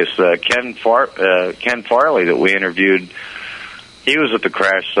serious. Ken Farley that we interviewed, he was at the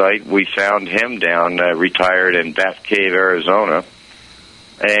crash site. We found him down, retired in Bath Cave, Arizona,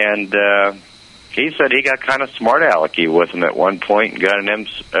 and he said he got kind of smart alecky with him at one point and got an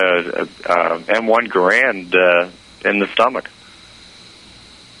M1 Garand in the stomach.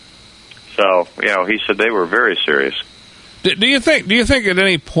 So, he said they were very serious. Do you think at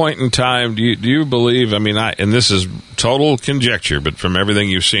any point in time, do you believe, and this is total conjecture, but from everything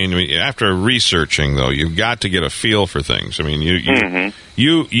you've seen, after researching, though, you've got to get a feel for things.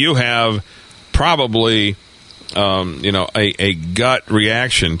 You have probably, a gut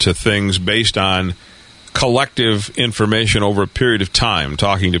reaction to things based on collective information over a period of time,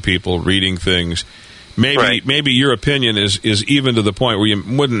 talking to people, reading things. Maybe your opinion is even to the point where you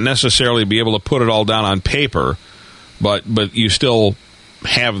wouldn't necessarily be able to put it all down on paper, but you still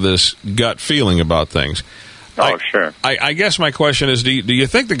have this gut feeling about things. Oh, sure. I guess my question is, do you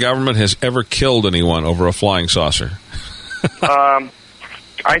think the government has ever killed anyone over a flying saucer? I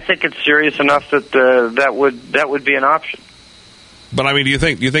think it's serious enough that that would be an option. But do you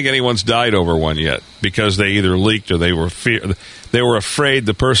think anyone's died over one yet because they either leaked or they were afraid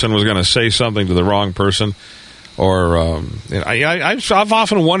the person was going to say something to the wrong person, or I've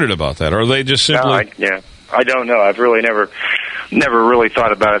often wondered about that. Or are they just simply? I don't know. I've really never really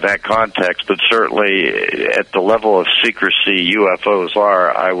thought about it in that context. But certainly, at the level of secrecy UFOs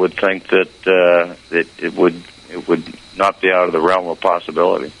are, I would think that it would not be out of the realm of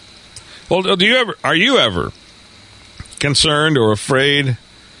possibility. Well, are you ever concerned or afraid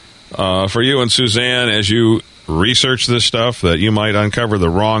for you and Suzanne as you research this stuff that you might uncover the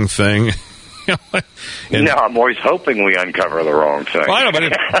wrong thing? No, I'm always hoping we uncover the wrong thing. Well, I know, but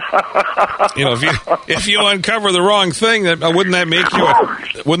if you uncover the wrong thing, wouldn't that make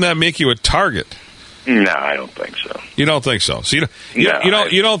you a target? No, I don't think so. You don't think so? So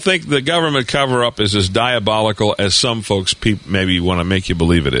you don't think the government cover-up is as diabolical as some folks maybe want to make you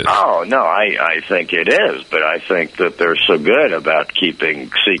believe it is? Oh, no, I think it is, but I think that they're so good about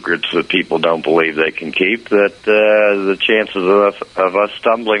keeping secrets that people don't believe they can keep that the chances of us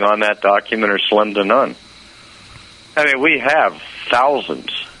stumbling on that document are slim to none. We have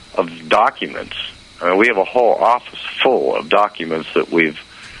thousands of documents. We have a whole office full of documents that we've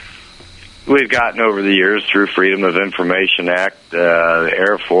gotten over the years through Freedom of Information Act,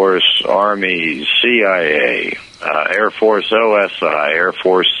 Air Force, Army, CIA, Air Force OSI, Air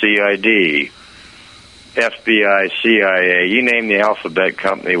Force CID, FBI, CIA, you name the alphabet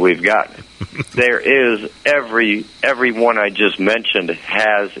company, we've got it. There is every one I just mentioned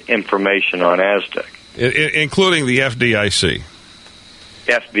has information on Aztec. Including the FDIC.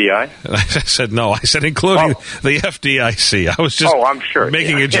 FBI? I said no. I said including the FDIC. I was just I'm sure.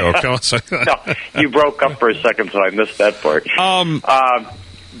 making a joke. No, you broke up for a second, so I missed that part.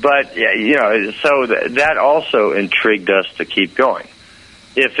 But, yeah, so that also intrigued us to keep going.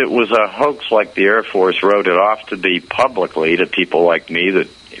 If it was a hoax like the Air Force wrote it off to be publicly to people like me that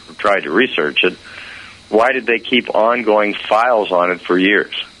tried to research it, why did they keep ongoing files on it for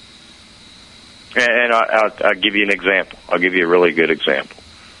years? And I'll give you an example. I'll give you a really good example.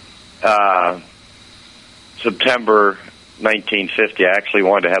 September 1950, I actually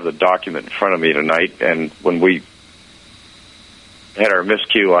wanted to have the document in front of me tonight, and when we had our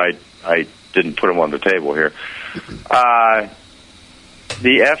miscue, I didn't put them on the table here. The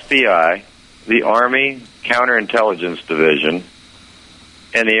FBI, the Army Counterintelligence Division,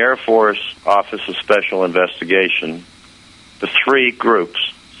 and the Air Force Office of Special Investigation, the three groups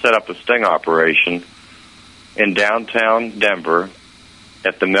set up a sting operation in downtown Denver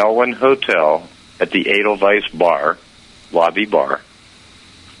at the Melwin Hotel at the Edelweiss Bar, lobby bar.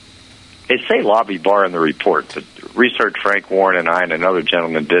 They say lobby bar in the report. The research Frank Warren and I and another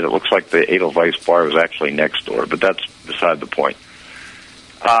gentleman did, it looks like the Edelweiss Bar was actually next door, but that's beside the point.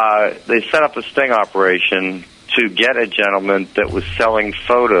 They set up a sting operation to get a gentleman that was selling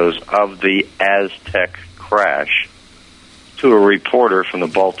photos of the Aztec crash to a reporter from the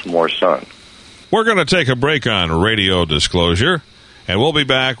Baltimore Sun. We're going to take a break on Radio Disclosure, and we'll be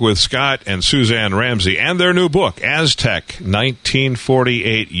back with Scott and Suzanne Ramsey and their new book, Aztec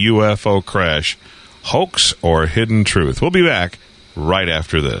 1948 UFO Crash, Hoax or Hidden Truth. We'll be back right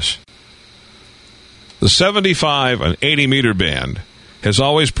after this. The 75 and 80 meter band has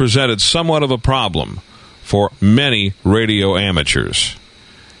always presented somewhat of a problem for many radio amateurs.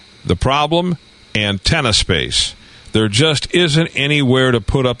 The problem? Antenna space. There just isn't anywhere to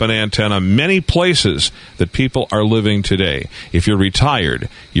put up an antenna many places that people are living today. If you're retired,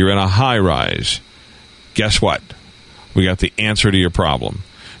 you're in a high-rise, guess what? We got the answer to your problem.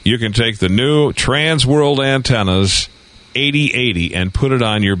 You can take the new Transworld Antennas 8080 and put it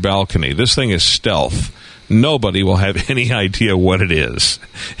on your balcony. This thing is stealth. Nobody will have any idea what it is.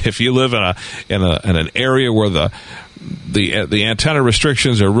 If you live in an area where the antenna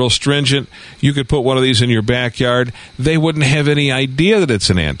restrictions are real stringent, you could put one of these in your backyard. They wouldn't have any idea that it's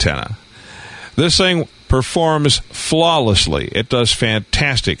an antenna. This thing performs flawlessly. It does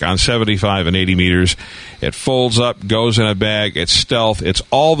fantastic on 75 and 80 meters. It folds up, goes in a bag. It's stealth. It's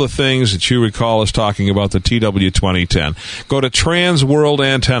all the things that you recall us talking about the TW2010. Go to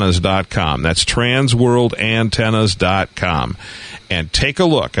transworldantennas.com. That's transworldantennas.com. And take a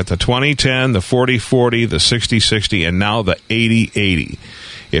look at the 2010, the 4040, the 6060, and now the 8080.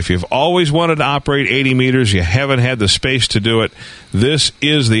 If you've always wanted to operate 80 meters, you haven't had the space to do it, this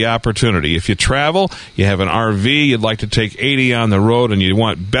is the opportunity. If you travel, you have an RV, you'd like to take 80 on the road, and you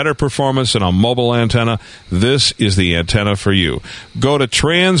want better performance than a mobile antenna, this is the antenna for you. Go to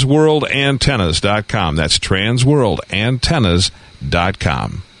transworldantennas.com. That's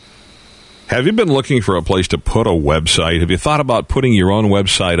transworldantennas.com. Have you been looking for a place to put a website? Have you thought about putting your own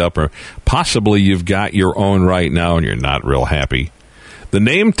website up, or possibly you've got your own right now and you're not real happy? The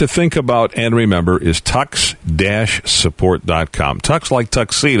name to think about and remember is tux-support.com. Tux like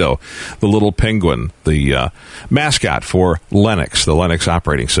tuxedo, the little penguin, the mascot for Linux, the Linux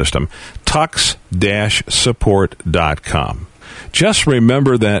operating system. Tux-support.com. Just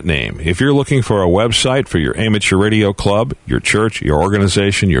remember that name. If you're looking for a website for your amateur radio club, your church, your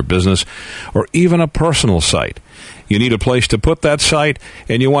organization, your business, or even a personal site, you need a place to put that site,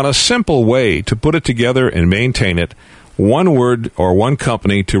 and you want a simple way to put it together and maintain it. One word or one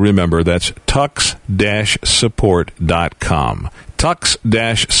company to remember, that's tux-support.com.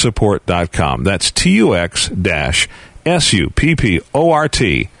 Tux-support.com. That's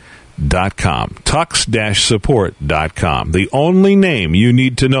TUX-SUPPORT.com. Tux-support.com. The only name you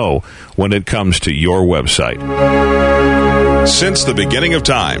need to know when it comes to your website. Since the beginning of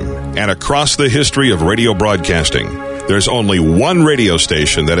time and across the history of radio broadcasting, there's only one radio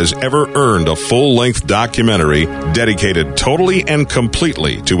station that has ever earned a full-length documentary dedicated totally and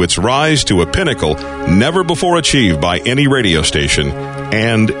completely to its rise to a pinnacle never before achieved by any radio station,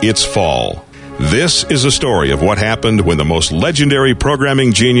 and its fall. This is a story of what happened when the most legendary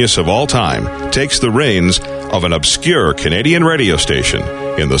programming genius of all time takes the reins of an obscure Canadian radio station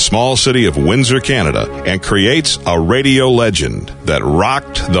in the small city of Windsor, Canada, and creates a radio legend that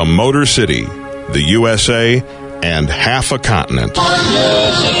rocked the Motor City, the USA, and half a continent.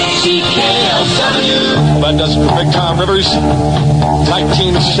 That does it for Big Tom Rivers.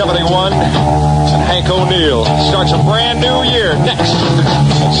 1971, and Hank O'Neill starts a brand new year next at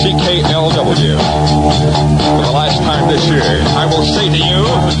CKLW. year, I will say to you,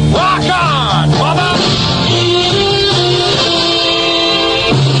 rock on, mother!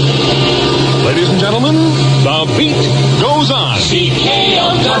 Ladies and gentlemen, the beat goes on.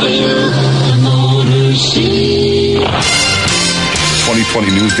 CKLW, the Motor City.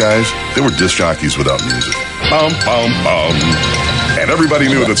 2020 news guys, they were disc jockeys without music. Bum, bum, bum. And everybody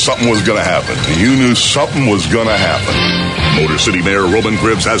knew that something was going to happen. You knew something was going to happen. Motor City Mayor Robin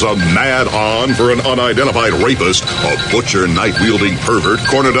Cribbs has a mad on for an unidentified rapist. A butcher, knife-wielding pervert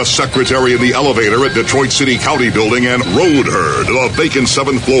cornered a secretary in the elevator at Detroit City County Building and rode her to the vacant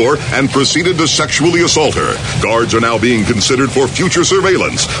 7th floor and proceeded to sexually assault her. Guards are now being considered for future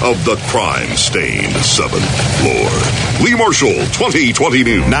surveillance of the crime-stained 7th floor. Lee Marshall, 2020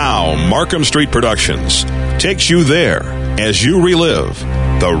 News. Now, Markham Street Productions takes you there as you relive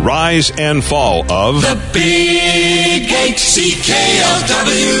the rise and fall of The Big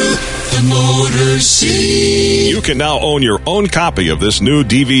HCKLW, the Motor City. You can now own your own copy of this new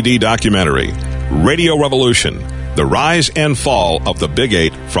DVD documentary, Radio Revolution, The Rise and Fall of the Big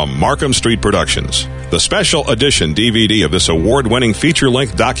 8 from Markham Street Productions. The special edition DVD of this award-winning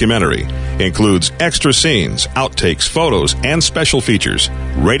feature-length documentary includes extra scenes, outtakes, photos, and special features.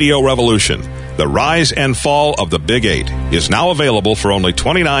 Radio Revolution, The Rise and Fall of the Big 8 is now available for only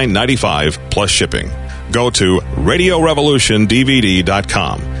 $29.95 plus shipping. Go to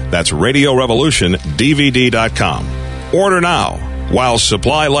RadioRevolutionDVD.com. That's RadioRevolutionDVD.com. Order now while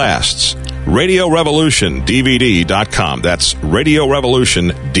supply lasts. RadioRevolutionDVD.com. That's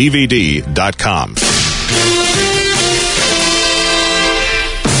RadioRevolutionDVD.com.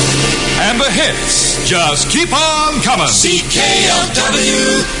 And the hits just keep on coming.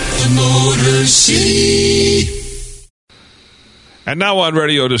 CKLW, the Motor City. And now on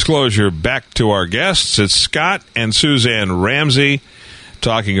Radio Disclosure, back to our guests. It's Scott and Suzanne Ramsey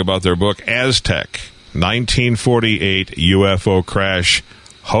talking about their book, Aztec, 1948 UFO Crash,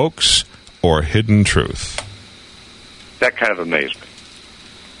 Hoax or Hidden Truth. That kind of amazed me.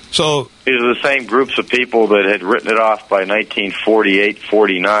 So these are the same groups of people that had written it off by 1948,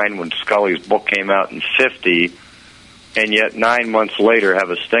 49, when Scully's book came out in 50, and yet 9 months later have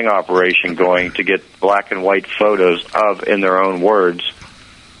a sting operation going to get black and white photos of, in their own words,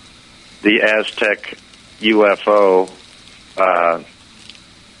 the Aztec UFO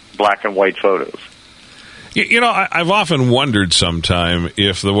black and white photos. You know, I've often wondered sometime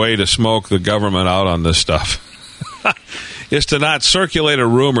if the way to smoke the government out on this stuff is to not circulate a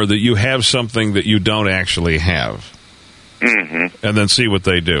rumor that you have something that you don't actually have, and then see what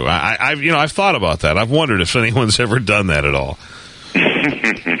they do. I've thought about that. I've wondered if anyone's ever done that at all.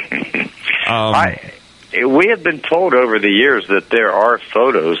 We have been told over the years that there are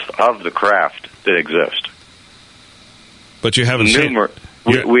photos of the craft that exist. But you haven't seen...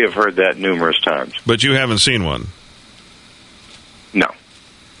 We have heard that numerous times. But you haven't seen one? No.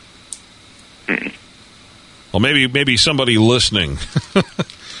 Well, maybe somebody listening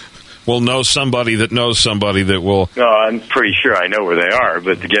will know somebody that knows somebody that will... No, I'm pretty sure I know where they are,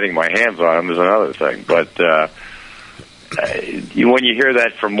 but getting my hands on them is another thing. But when you hear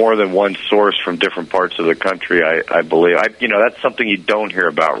that from more than one source from different parts of the country, I believe... that's something you don't hear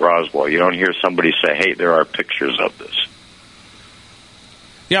about Roswell. You don't hear somebody say, hey, there are pictures of this.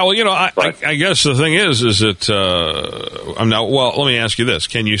 Yeah, well, I guess the thing is that let me ask you this: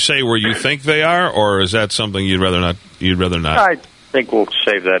 can you say where you think they are, or is that something you'd rather not? I think we'll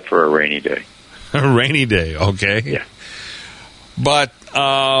save that for a rainy day. A rainy day, okay. Yeah. But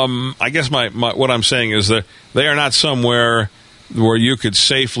I guess my what I'm saying is that they are not somewhere where you could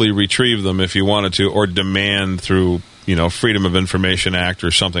safely retrieve them if you wanted to, or demand through Freedom of Information Act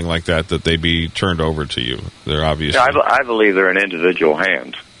or something like that they be turned over to you. They're obviously... Yeah, I believe they're in individual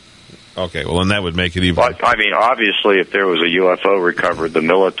hands. Okay, well, then that would make it even... But, obviously, if there was a UFO recovered, the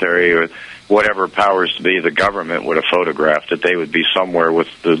military or whatever powers to be, the government would have photographed it. They would be somewhere with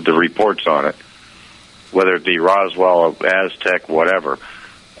the reports on it, whether it be Roswell, Aztec, whatever.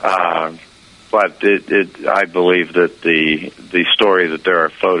 But I believe that the story that there are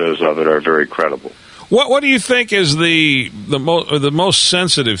photos of it are very credible. What do you think is the most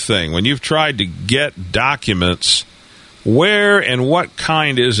sensitive thing when you've tried to get documents? Where and what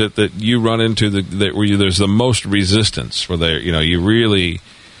kind is it that you run into where there's the most resistance? Where they really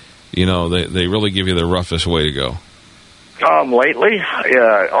give you the roughest way to go? Lately,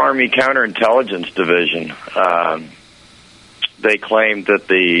 Army Counterintelligence Division, they claimed that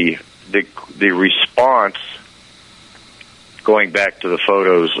the response, going back to the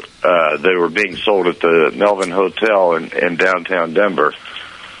photos that were being sold at the Melvin Hotel in downtown Denver,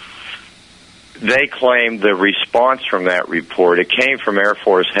 they claimed the response from that report, it came from Air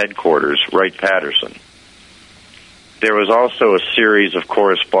Force headquarters, Wright-Patterson. there was also a series of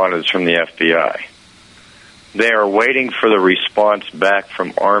correspondence from the FBI. They are waiting for the response back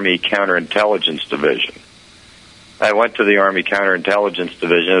from Army Counterintelligence Division. I went to the Army Counterintelligence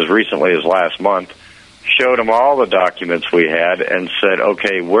Division as recently as last month, showed them all the documents we had, and said,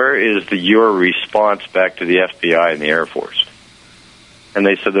 okay, where is your response back to the FBI and the Air Force? And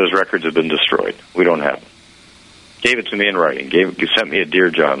they said those records have been destroyed. We don't have them. Gave it to me in writing. Sent me a Dear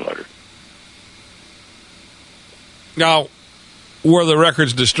John letter. Now, were the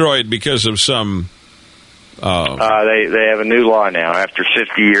records destroyed because of some... They have a new law now. After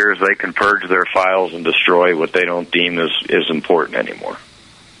 50 years, they can purge their files and destroy what they don't deem is important anymore.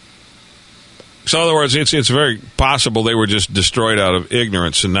 So, in other words, it's very possible they were just destroyed out of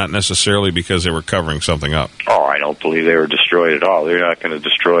ignorance and not necessarily because they were covering something up. Oh, I don't believe they were destroyed at all. They're not going to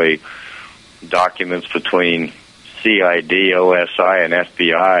destroy documents between CID, OSI, and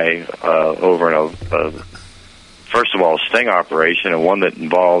FBI over a first of all, a sting operation, and one that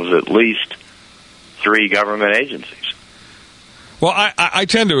involves at least 3 government agencies. Well, I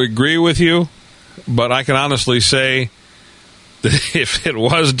tend to agree with you, but I can honestly say that if it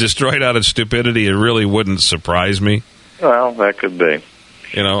was destroyed out of stupidity, it really wouldn't surprise me. Well, that could be.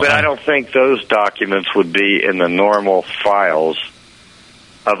 But I don't think those documents would be in the normal files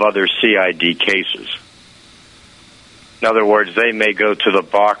of other CID cases. In other words, they may go to the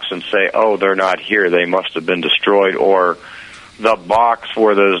box and say, oh, they're not here, they must have been destroyed, or the box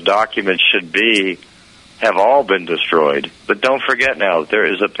where those documents should be have all been destroyed. But don't forget now, there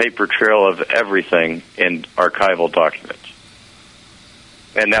is a paper trail of everything in archival documents.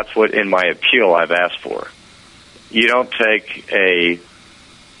 And that's what, in my appeal, I've asked for. You don't take a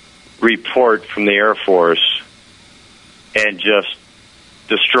report from the Air Force and just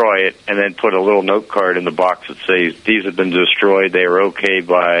destroy it and then put a little note card in the box that says, these have been destroyed, they are okay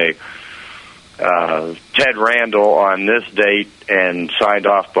by Ted Randall on this date and signed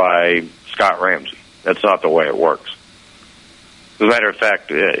off by Scott Ramsey. That's not the way it works. As a matter of fact,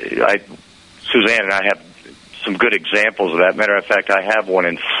 Suzanne and I have some good examples of that. Matter of fact, I have one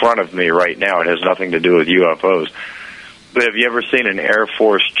in front of me right now. It has nothing to do with UFOs. But have you ever seen an Air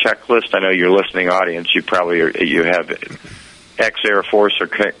Force checklist? I know your listening audience, you have ex-Air Force or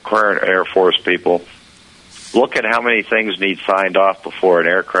current Air Force people. Look at how many things need signed off before an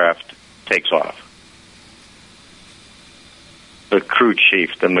aircraft takes off. The crew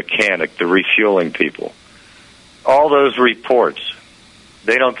chief, the mechanic, the refueling people. All those reports,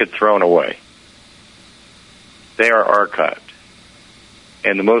 they don't get thrown away. They are archived.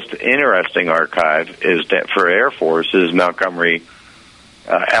 And the most interesting archive is that for Air Force is Montgomery,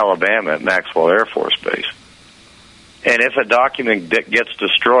 Alabama at Maxwell Air Force Base. And if a document gets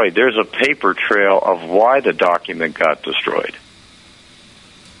destroyed, there's a paper trail of why the document got destroyed.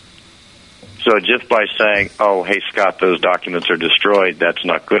 So just by saying, oh, hey, Scott, those documents are destroyed, that's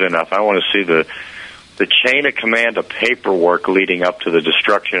not good enough. I want to see the chain of command of paperwork leading up to the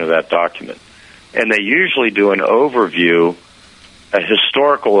destruction of that document. And they usually do an overview, a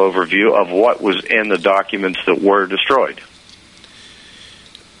historical overview of what was in the documents that were destroyed.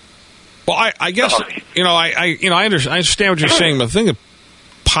 Well, I guess, I understand what you're saying, but the thing that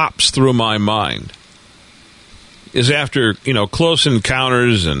pops through my mind is after, Close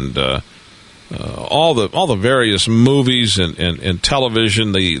Encounters and all the various movies and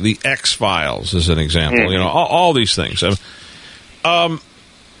television, the X-Files as an example, all these things.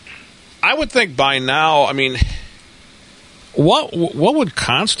 I would think by now, what would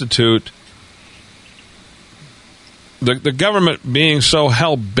constitute the government being so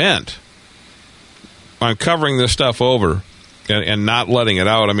hell-bent on covering this stuff over and not letting it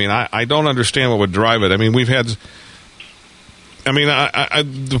out? I don't understand what would drive it. We've had...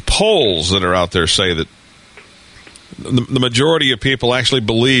 the polls that are out there say that the majority of people actually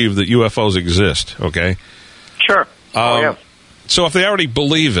believe that UFOs exist, okay? Sure. Yeah. So if they already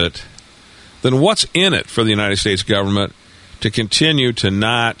believe it, then what's in it for the United States government to continue to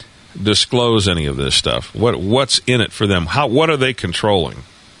not disclose any of this stuff? What's in it for them? What are they controlling?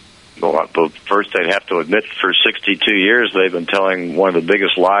 Well, first they'd have to admit for 62 years they've been telling one of the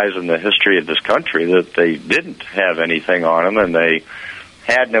biggest lies in the history of this country, that they didn't have anything on them and they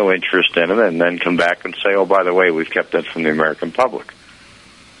had no interest in them, and then come back and say, oh, by the way, we've kept that from the American public.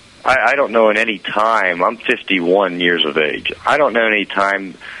 I don't know in any time, I'm 51 years of age, I don't know any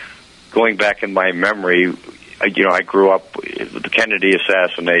time going back in my memory, I grew up with the Kennedy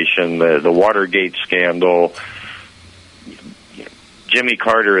assassination, the Watergate scandal, Jimmy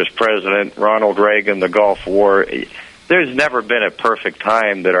Carter as president, Ronald Reagan, the Gulf War. There's never been a perfect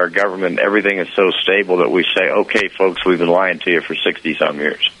time that our government, everything is so stable that we say, okay, folks, we've been lying to you for 60-some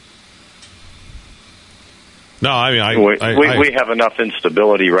years. No, I mean, we have enough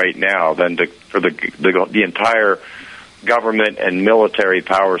instability right now for the entire government and military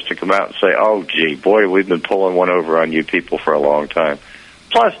powers to come out and say, "Oh, gee, boy, we've been pulling one over on you people for a long time."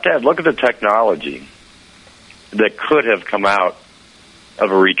 Plus, Ted, look at the technology that could have come out of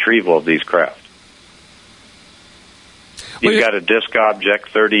a retrieval of these craft. You've got a disc object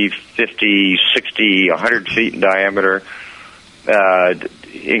 30, 50, 60, 100 feet in diameter,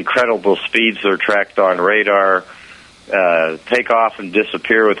 incredible speeds that are tracked on radar, take off and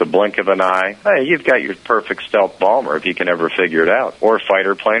disappear with a blink of an eye. Hey, you've got your perfect stealth bomber if you can ever figure it out, or a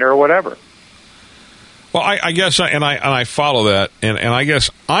fighter plane or whatever. Well, I guess, I follow that, and I guess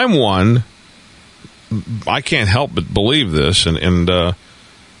I'm one. I can't help but believe this, and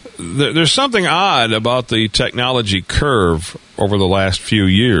there's something odd about the technology curve over the last few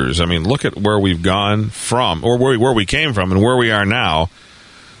years. I mean, look at where we've gone from, or where we came from, and where we are now,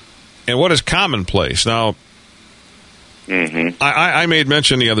 and what is commonplace. Now, I made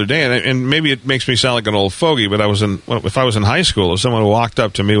mention the other day, and maybe it makes me sound like an old fogey, but if I was in high school, if someone walked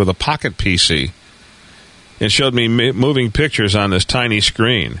up to me with a pocket PC and showed me moving pictures on this tiny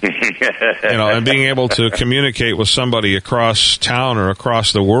screen, and being able to communicate with somebody across town or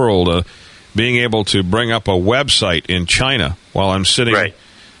across the world, being able to bring up a website in China while I'm sitting,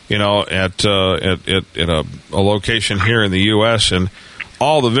 at a location here in the U.S. and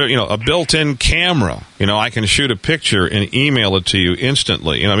all the a built-in camera. I can shoot a picture and email it to you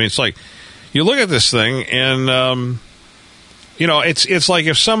instantly. It's like you look at this thing and. It's like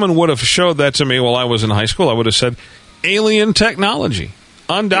if someone would have showed that to me while I was in high school, I would have said, alien technology.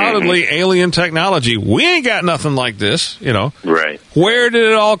 Undoubtedly alien technology. We ain't got nothing like this, Right. Where did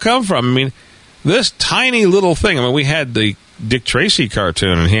it all come from? I mean, this tiny little thing. I mean, we had the Dick Tracy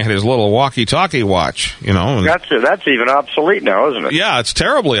cartoon, and he had his little walkie-talkie watch, And that's even obsolete now, isn't it? Yeah, it's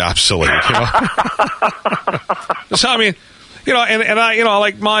terribly obsolete, So, I mean, and I,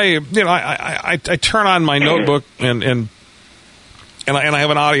 like my, I turn on my notebook and I have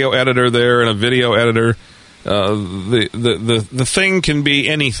an audio editor there and a video editor. The thing can be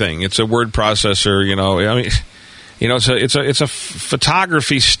anything. It's a word processor. It's a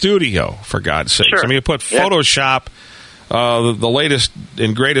photography studio, for God's sakes. Sure. I mean, you put Photoshop, the latest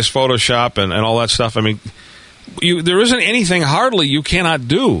and greatest Photoshop, and all that stuff. I mean, there isn't anything hardly you cannot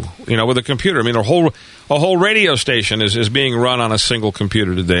do. With a computer. I mean, a whole radio station is being run on a single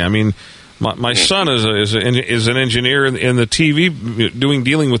computer today. I mean. My son is an engineer in the TV,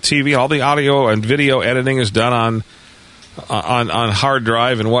 dealing with TV. All the audio and video editing is done on hard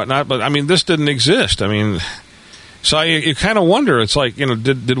drive and whatnot. But I mean, this didn't exist. I mean, so you kind of wonder. It's like,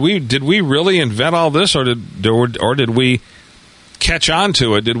 did we really invent all this, or did we catch on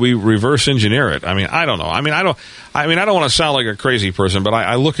to it? Did we reverse engineer it? I mean, I don't know. I don't want to sound like a crazy person, but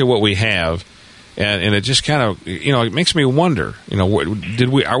I look at what we have. And it just kind of, it makes me wonder,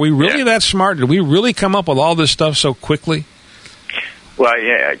 are we really that smart? Did we really come up with all this stuff so quickly? Well,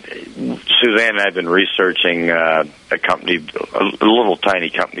 yeah, Suzanne and I have been researching a company, a little tiny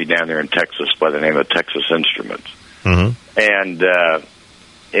company down there in Texas by the name of Texas Instruments. Mm-hmm. And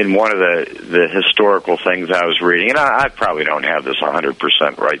in one of the historical things I was reading, and I probably don't have this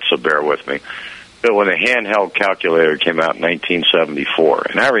 100% right, so bear with me, but when the handheld calculator came out in 1974,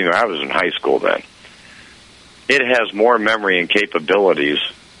 and I remember I was in high school then, it has more memory and capabilities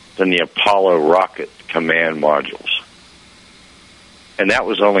than the Apollo rocket command modules. And that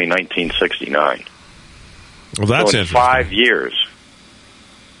was only 1969. Well, that's so in 5 years,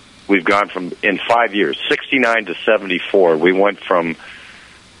 we've gone from, in 5 years, 69 to 74, we went from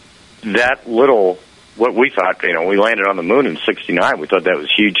that little, what we thought, we landed on the moon in 69, we thought that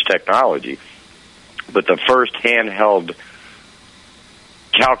was huge technology. But the first handheld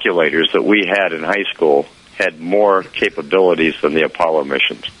calculators that we had in high school had more capabilities than the Apollo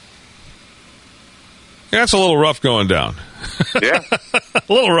missions. Yeah, it's a little rough going down. Yeah. A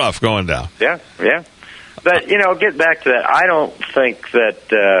little rough going down. Yeah. But, get back to that. I don't think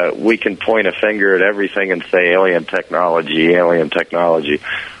that we can point a finger at everything and say alien technology.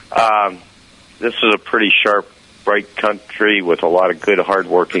 This is a pretty sharp, bright country with a lot of good,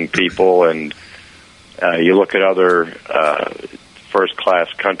 hardworking people, and you look at other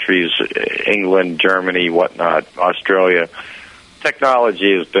first-class countries, England, Germany, whatnot, Australia.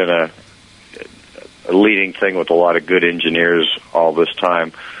 Technology has been a leading thing with a lot of good engineers all this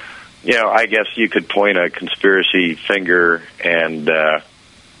time. I guess you could point a conspiracy finger and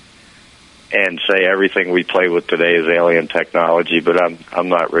say everything we play with today is alien technology, but I'm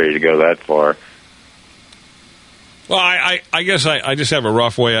not ready to go that far. Well, I guess I just have a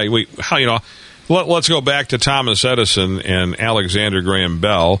rough way. Let's go back to Thomas Edison and Alexander Graham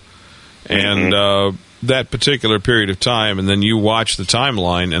Bell, and that particular period of time, and then you watch the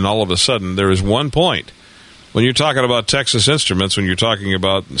timeline, and all of a sudden there is one point. When you're talking about Texas Instruments, when you're talking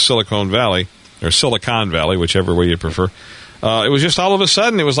about Silicon Valley, or Silicon Valley, whichever way you prefer, it was just all of a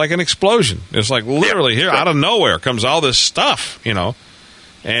sudden, it was like an explosion. It was like literally here, out of nowhere, comes all this stuff, you know.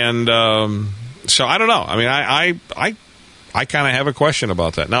 And so I don't know. I mean, I kind of have a question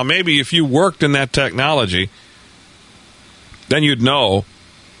about that. Now, maybe if you worked in that technology, then you'd know.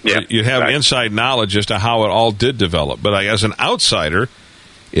 Yeah, you'd have inside knowledge as to how it all did develop. But as an outsider,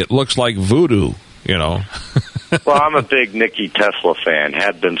 it looks like voodoo, you know. Well, I'm a big Nikola Tesla fan,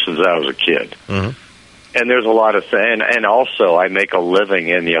 have been since I was a kid. Mm-hmm. And there's a lot of things. And also, I make a living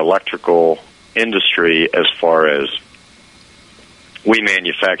in the electrical industry as far as we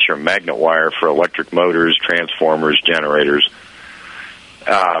manufacture magnet wire for electric motors, transformers, generators.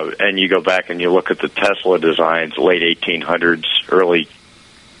 And you go back and you look at the Tesla designs, late 1800s, early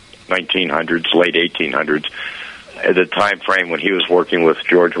 1900s, late 1800s, at the time frame when he was working with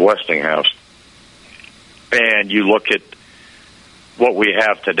George Westinghouse. And you look at what we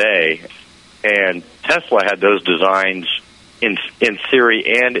have today, and Tesla had those designs in theory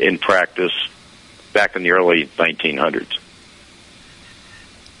and in practice back in the early 1900s.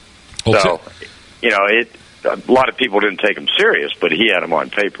 So, you know, a lot of people didn't take him serious, but he had them on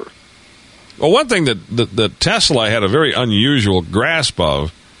paper. Well, one thing that Tesla had a very unusual grasp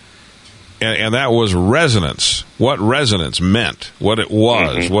of, and that was resonance. What resonance meant, what it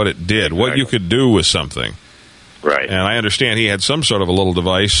was, what it did, what you could do with something. Right. And I understand he had some sort of a little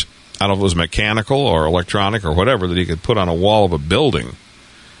device, I don't know if it was mechanical or electronic or whatever, that he could put on a wall of a building.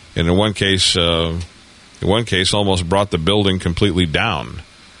 And in one case, almost brought the building completely down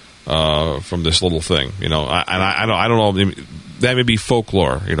from this little thing. You know, I don't know. That may be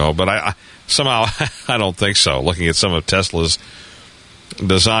folklore, you know, but I somehow I don't think so. Looking at some of Tesla's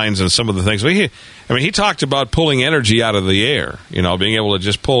designs and some of the things, he talked about pulling energy out of the air. You know, being able to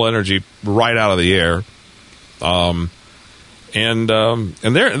just pull energy right out of the air. And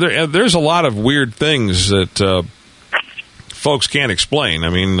there's a lot of weird things that folks can't explain. I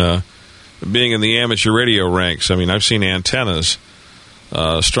mean, being in the amateur radio ranks, I mean, I've seen antennas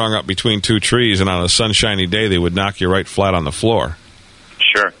strung up between two trees, and on a sunshiny day, they would knock you right flat on the floor.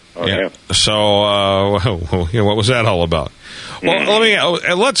 Sure. Okay. Yeah. So, what was that all about? Well,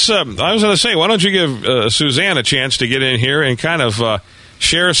 let's. I was going to say, why don't you give Suzanne a chance to get in here and kind of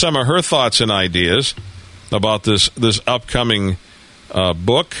share some of her thoughts and ideas about this upcoming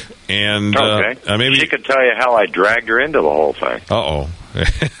book, and maybe she could tell you how I dragged her into the whole thing.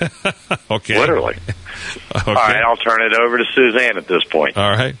 Okay. Literally. Okay. All right, I'll turn it over to Suzanne at this point. All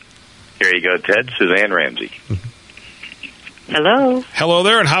right. Here you go, Ted. Suzanne Ramsey. Hello. Hello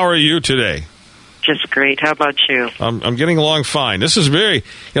there, and how are you today? Just great. How about you? I'm getting along fine. This is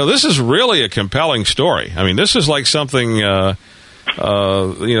this is really a compelling story. I mean, this is like something. Actually,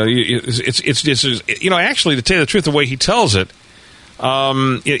 to tell you the truth, the way he tells it,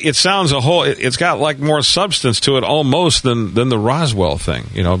 it sounds it's got like more substance to it almost than the Roswell thing,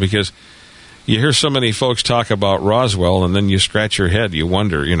 you know, because you hear so many folks talk about Roswell and then you scratch your head, you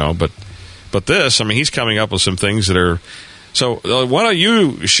wonder, you know, but this, I mean, he's coming up with some things that are, so why don't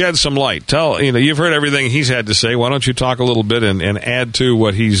you shed some light? You've heard everything he's had to say. Why don't you talk a little bit and add to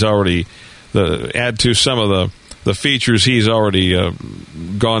what he's already, add to some of the features he's already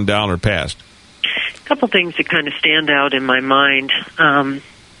gone down or past? A couple things that kind of stand out in my mind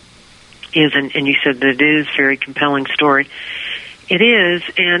is, and you said that it is a very compelling story. It is,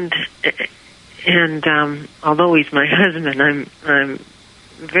 and although he's my husband, I'm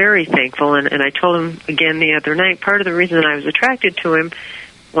very thankful, and I told him again the other night, part of the reason I was attracted to him,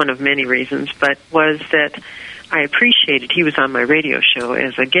 one of many reasons, but was that I appreciated, he was on my radio show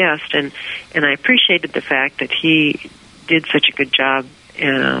as a guest, and I appreciated the fact that he did such a good job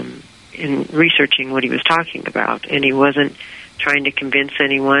in researching what he was talking about, and he wasn't trying to convince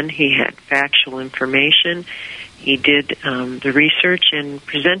anyone. He had factual information. He did the research and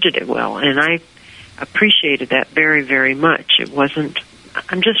presented it well, and I appreciated that very, very much. It wasn't,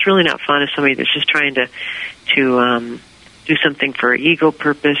 I'm just really not fond of somebody that's just trying to do something for ego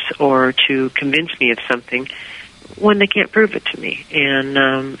purpose or to convince me of something when they can't prove it to me.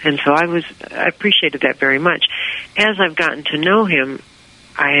 And so I appreciated that very much. As I've gotten to know him,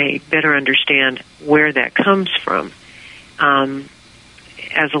 I better understand where that comes from.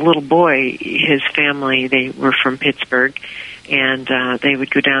 As a little boy, his family, they were from Pittsburgh, and they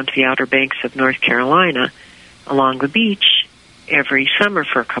would go down to the Outer Banks of North Carolina along the beach every summer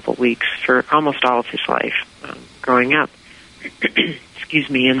for a couple weeks for almost all of his life growing up. Excuse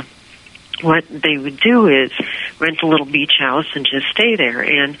me. And what they would do is rent a little beach house and just stay there.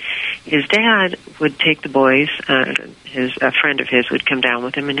 And his dad would take the boys, a friend of his would come down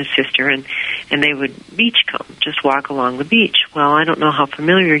with him and his sister, and they would beachcomb, just walk along the beach. Well, I don't know how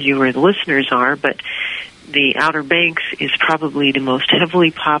familiar you or the listeners are, but the Outer Banks is probably the most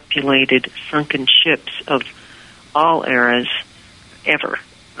heavily populated sunken ships of all eras ever.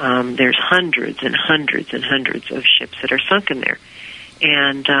 There's hundreds and hundreds and hundreds of ships that are sunken there.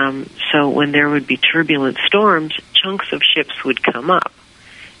 And so when there would be turbulent storms, chunks of ships would come up.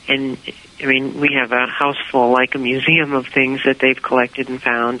 And, I mean, we have a house full, like a museum of things that they've collected and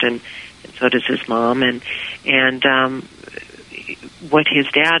found, and so does his mom. And what his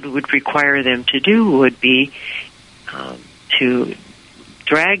dad would require them to do would be to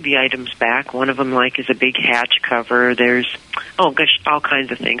drag the items back. One of them, like, is a big hatch cover. There's, all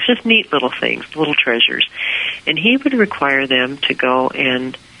kinds of things, just neat little things, little treasures. And he would require them to go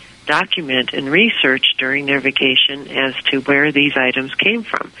and document and research during their vacation as to where these items came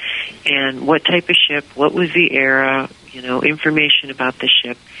from and what type of ship, what was the era, information about the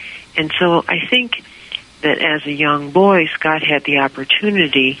ship. And so I think that as a young boy, Scott had the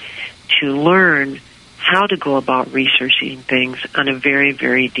opportunity to learn how to go about researching things on a very,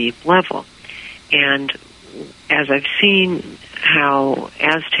 very deep level. And as I've seen how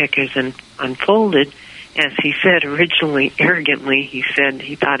Aztec has unfolded, as he said originally, arrogantly, he said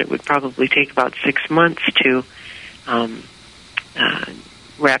he thought it would probably take about 6 months to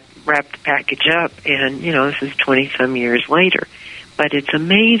wrap the package up, and, this is 20-some years later. But it's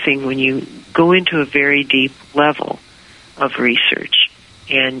amazing when you go into a very deep level of research,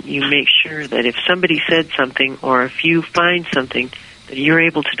 and you make sure that if somebody said something, or if you find something, that you're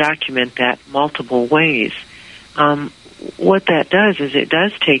able to document that multiple ways. What that does is it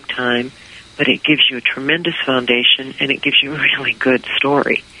does take time, but it gives you a tremendous foundation, and it gives you a really good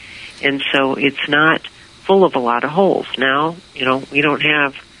story. And so it's not full of a lot of holes. Now, we don't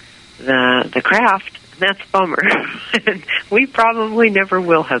have the craft, and that's a bummer. We probably never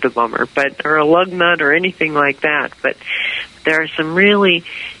will have the bummer, or a lug nut or anything like that. But there are some really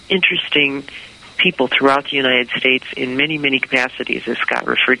interesting people throughout the United States in many, many capacities, as Scott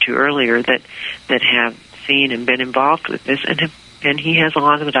referred to earlier, that have seen and been involved with this, and he has a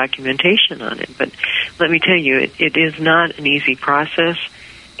lot of the documentation on it. But let me tell you, it is not an easy process,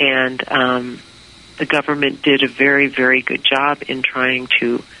 and the government did a very, very good job in trying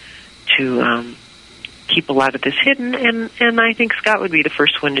to keep a lot of this hidden, and I think Scott would be the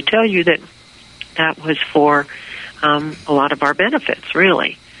first one to tell you that was for a lot of our benefits,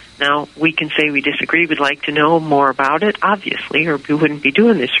 really. Now, we can say we disagree, we'd like to know more about it, obviously, or we wouldn't be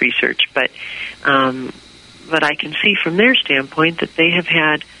doing this research, but I can see from their standpoint that they have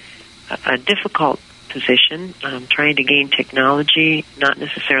had a difficult position, trying to gain technology, not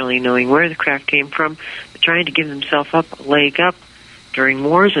necessarily knowing where the craft came from, but trying to give themselves a leg up during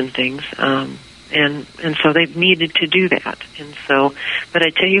wars and things, and so they've needed to do that. And so, but I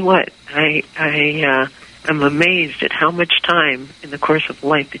tell you what, I'm amazed at how much time in the course of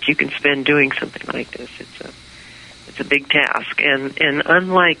life that you can spend doing something like this. It's a big task, and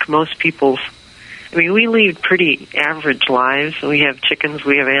unlike most people's, we lead pretty average lives. We have chickens,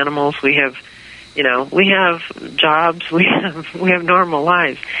 we have animals, we have jobs, we have normal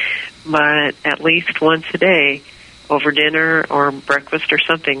lives. But at least once a day, over dinner or breakfast or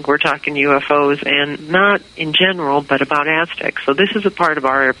something, we're talking UFOs, and not in general, but about Aztecs. So this is a part of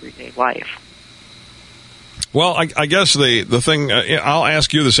our everyday life. Well, I guess the thing, I'll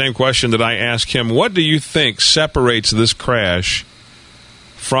ask you the same question that I asked him. What do you think separates this crash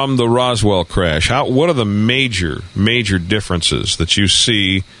from the Roswell crash? What are the major differences that you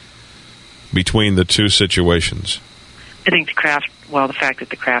see between the two situations? I think the fact that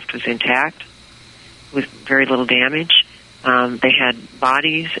the craft was intact with very little damage. They had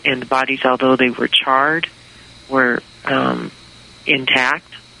bodies, and the bodies, although they were charred, were intact.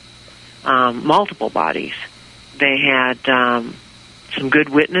 Multiple bodies. They had some good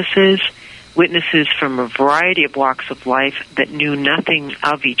witnesses from a variety of walks of life that knew nothing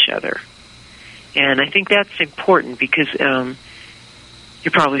of each other. And I think that's important because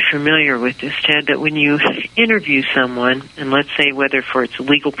you're probably familiar with this, Ted, that when you interview someone, and let's say whether for its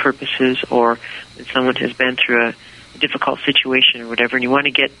legal purposes or when someone has been through a difficult situation or whatever, and you want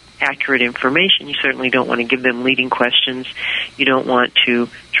to get accurate information, you certainly don't want to give them leading questions. You don't want to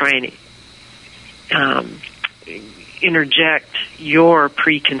try and interject your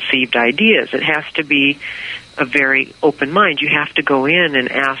preconceived ideas. It has to be a very open mind. You have to go in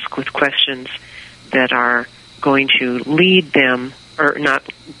and ask with questions that are going to lead them, or not,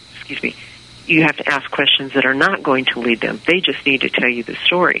 you have to ask questions that are not going to lead them. They just need to tell you the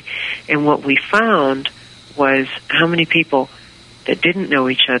story. And what we found was how many people that didn't know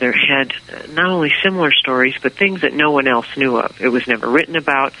each other had not only similar stories, but things that no one else knew of. It was never written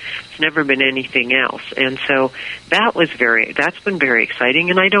about. It's never been anything else. And so that's been very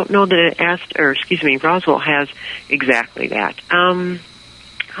exciting. And I don't know that Roswell has exactly that. I'm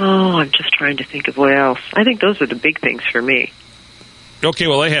just trying to think of what else. I think those are the big things for me. Okay,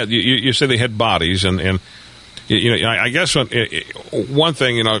 well, they had, you said they had bodies, and I guess one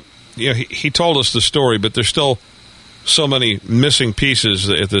thing, he told us the story, but there's still so many missing pieces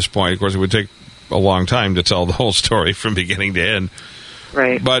at this point. Of course, it would take a long time to tell the whole story from beginning to end.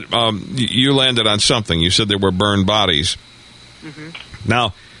 Right. But you landed on something. You said there were burned bodies. Mm-hmm.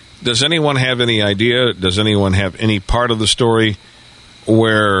 Now, does anyone have any idea? Does anyone have any part of the story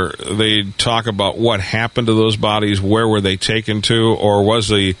where they talk about what happened to those bodies? Where were they taken to? Or was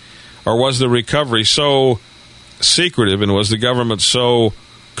the recovery so secretive, and was the government so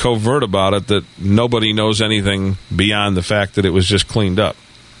covert about it that nobody knows anything beyond the fact that it was just cleaned up?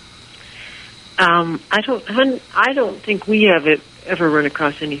 I don't think we have ever run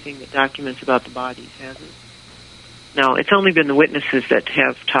across anything that documents about the bodies, has it? No, it's only been the witnesses that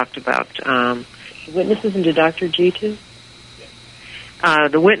have talked about the witnesses and to Dr. G too.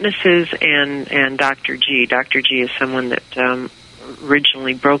 The witnesses and Dr. G. Dr. G is someone that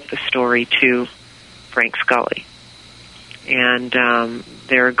originally broke the story to Frank Scully. And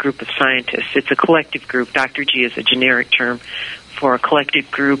they're a group of scientists. It's a collective group. Dr. G is a generic term for a collective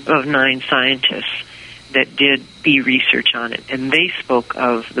group of 9 scientists that did the research on it. And they spoke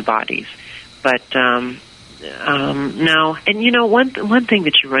of the bodies. But now, and one thing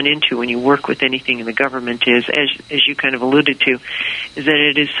that you run into when you work with anything in the government is, as you kind of alluded to, is that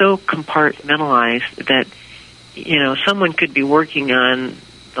it is so compartmentalized that, someone could be working on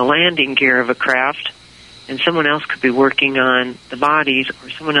the landing gear of a craft, and someone else could be working on the bodies, or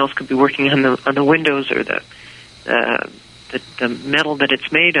someone else could be working on the windows or the metal that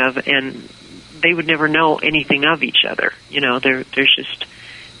it's made of, and they would never know anything of each other. They're just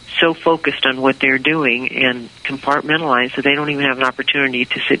so focused on what they're doing and compartmentalized that they don't even have an opportunity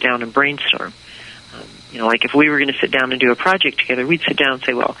to sit down and brainstorm. Like if we were going to sit down and do a project together, we'd sit down and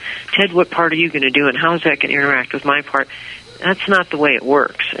say, well, Ted, what part are you going to do, and how is that going to interact with my part? That's not the way it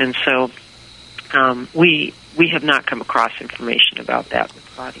works. And so we have not come across information about that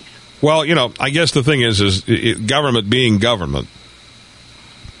with bodies. Well, I guess the thing is government being government,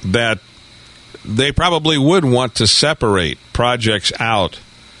 that they probably would want to separate projects out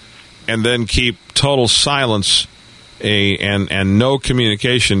and then keep total silence and no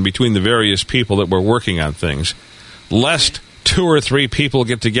communication between the various people that were working on things, lest 2 or 3 people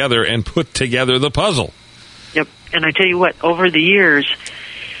get together and put together the puzzle. Yep. And I tell you what, over the years,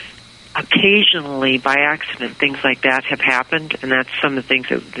 occasionally, by accident, things like that have happened, and that's some of the things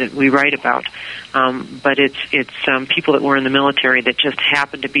that we write about. But it's people that were in the military that just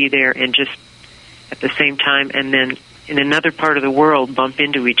happened to be there and just at the same time, and then in another part of the world bump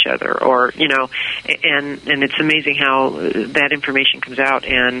into each other, or and it's amazing how that information comes out.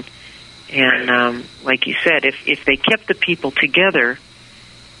 And like you said, if they kept the people together,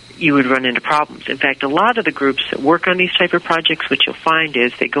 you would run into problems. In fact, a lot of the groups that work on these type of projects, what you'll find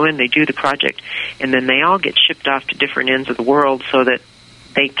is they go in, they do the project, and then they all get shipped off to different ends of the world so that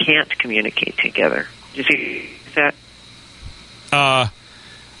they can't communicate together. Do you see that?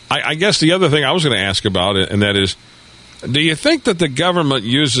 I guess the other thing I was going to ask about, and that is, do you think that the government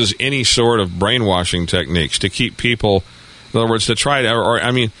uses any sort of brainwashing techniques to keep people, in other words, to try to,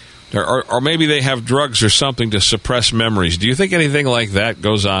 or maybe they have drugs or something to suppress memories? Do you think anything like that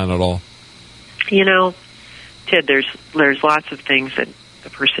goes on at all? Ted, there's lots of things that the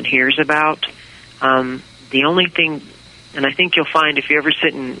person hears about. The only thing, and I think you'll find if you ever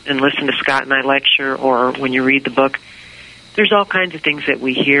sit and listen to Scott and I lecture, or when you read the book, there's all kinds of things that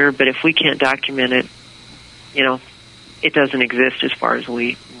we hear, but if we can't document it, it doesn't exist as far as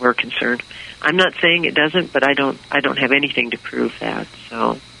we're concerned. I'm not saying it doesn't, but I don't have anything to prove that.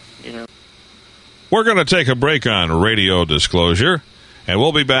 So, We're going to take a break on Radio Disclosure, and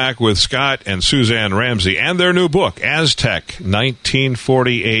we'll be back with Scott and Suzanne Ramsey and their new book, Aztec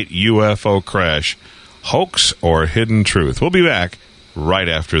 1948 UFO Crash, Hoax or Hidden Truth. We'll be back right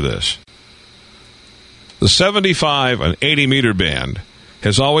after this. The 75 and 80 meter band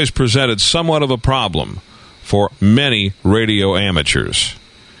has always presented somewhat of a problem for many radio amateurs.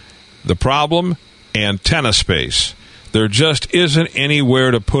 The problem? Antenna space. There just isn't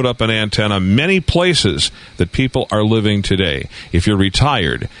anywhere to put up an antenna many places that people are living today. If you're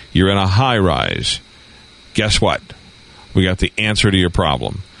retired, you're in a high-rise, guess what? We got the answer to your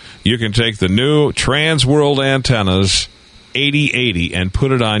problem. You can take the new Transworld antennas 8080 and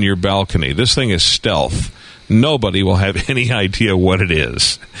put it on your balcony. This thing is stealth. nobody will have any idea what it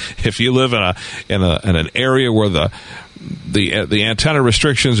is. If you live in an area where the antenna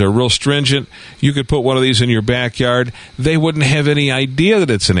restrictions are real stringent, you could put one of these in your backyard. They wouldn't have any idea that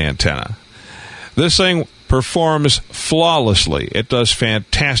it's an antenna. This thing performs flawlessly. It does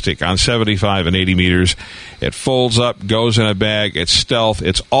fantastic on 75 and 80 meters. It folds up, goes in a bag. It's stealth.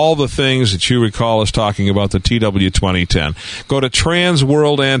 It's all the things that you recall us talking about the TW2010. Go to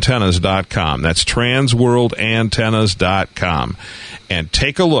transworldantennas.com. That's transworldantennas.com. And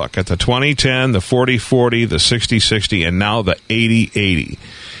take a look at the 2010, the 4040, the 6060, and now the 8080.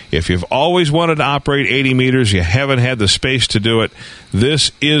 If you've always wanted to operate 80 meters, you haven't had the space to do it,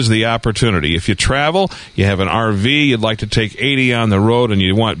 this is the opportunity. If you travel, you have an RV, you'd like to take 80 on the road, and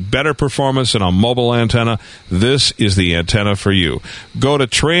you want better performance in a mobile antenna, this is the antenna for you. Go to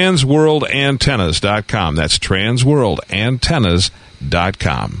transworldantennas.com. That's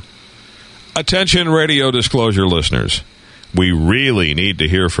transworldantennas.com. Attention radio disclosure listeners. We really need to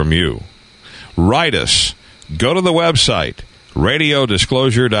hear from you. Write us. Go to the website.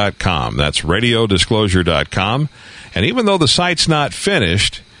 radiodisclosure.com. That's radiodisclosure.com. And even though the site's not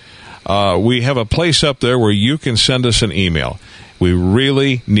finished, we have a place up there where you can send us an email. We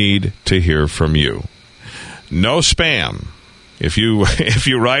really need to hear from you. No spam. If you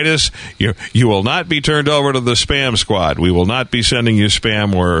write us, you will not be turned over to the spam squad. We will not be sending you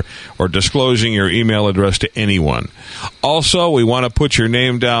spam or disclosing your email address to anyone. Also, we want to put your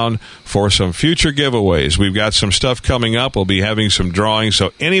name down for some future giveaways. We've got some stuff coming up. We'll be having some drawings,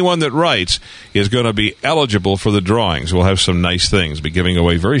 so anyone that writes is going to be eligible for the drawings. We'll have some nice things be giving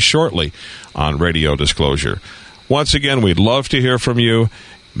away very shortly on Radio Disclosure. Once again, we'd love to hear from you.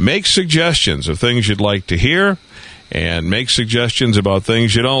 Make suggestions of things you'd like to hear, and make suggestions about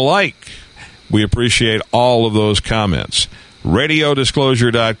things you don't like. We appreciate all of those comments.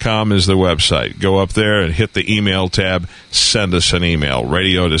 Radiodisclosure.com is the website. Go up there and hit the email tab. Send us an email.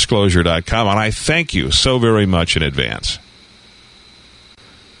 Radiodisclosure.com. And I thank you so very much in advance.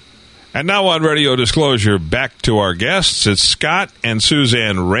 And now on Radio Disclosure, back to our guests. It's Scott and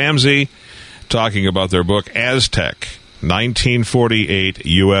Suzanne Ramsey talking about their book, Aztec, 1948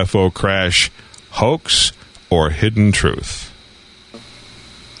 UFO Crash, Hoax or Hidden Truth.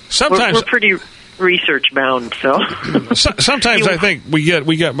 Sometimes we're pretty research bound, so sometimes I think we get.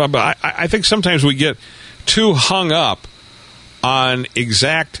 I think sometimes we get too hung up on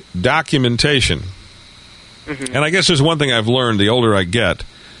exact documentation. Mm-hmm. And I guess there's one thing I've learned: the older I get,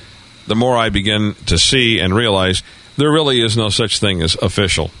 the more I begin to see and realize there really is no such thing as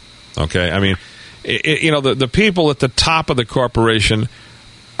official. Okay, I mean, the people at the top of the corporation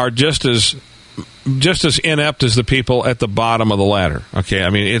are just as inept as the people at the bottom of the ladder. Okay, I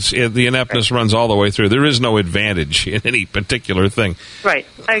mean, the ineptness runs all the way through. There is no advantage in any particular thing. Right,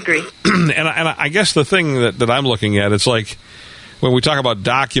 I agree. and I guess the thing that I'm looking at, it's like when we talk about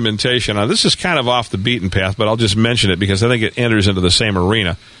documentation. Now, this is kind of off the beaten path, but I'll just mention it because I think it enters into the same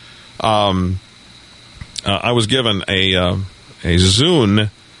arena. I was given a Zune.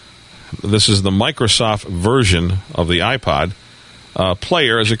 This is the Microsoft version of the iPod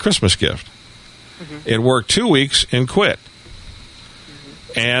player as a Christmas gift. Mm-hmm. It worked 2 weeks and quit.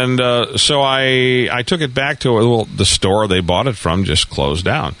 Mm-hmm. And so I took it back to the store they bought it from just closed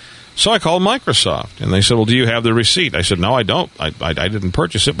down. So I called Microsoft, and they said, well, do you have the receipt? I said, no, I don't. I didn't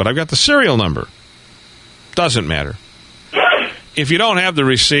purchase it, but I've got the serial number. Doesn't matter. If you don't have the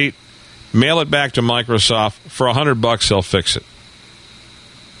receipt, mail it back to Microsoft. For $100, they'll fix it.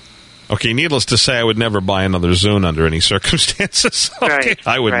 Okay, needless to say, I would never buy another Zune under any circumstances. Okay, right,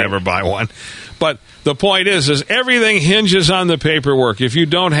 I would never buy one. But the point is everything hinges on the paperwork. If you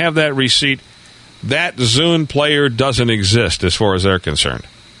don't have that receipt, that Zune player doesn't exist as far as they're concerned.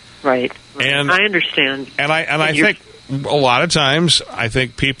 Right. And I understand. And I think a lot of times, I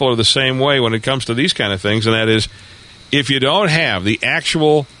think people are the same way when it comes to these kind of things, and that is, if you don't have the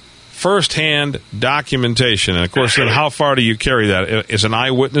actual first-hand documentation, and of course, then how far do you carry that? Is an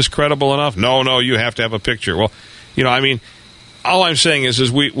eyewitness credible enough? No, you have to have a picture. Well, I mean, all I'm saying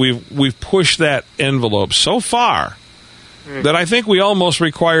is we've pushed that envelope so far that I think we almost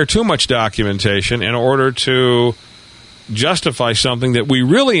require too much documentation in order to justify something that we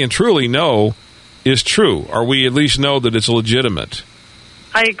really and truly know is true, or we at least know that it's legitimate.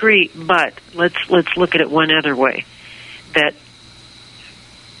 I agree, but let's look at it one other way. That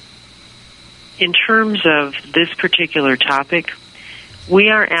in terms of this particular topic, we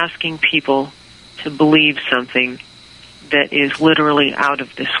are asking people to believe something that is literally out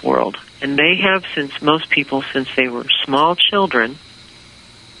of this world. And they have, since they were small children,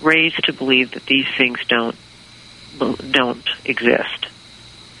 raised to believe that these things don't exist.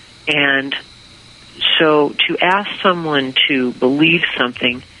 And So to ask someone to believe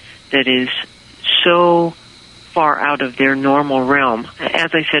something that is so far out of their normal realm,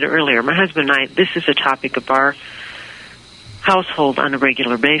 as I said earlier, my husband and I, this is a topic of our household on a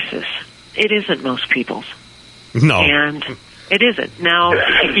regular basis. It isn't most people's. No. And it isn't. Now,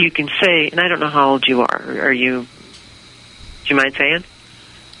 you can say, and I don't know how old you are. Do you mind saying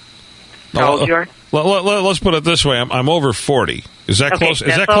how old you are? Let's put it this way. I'm over 40. Is that okay, close? Is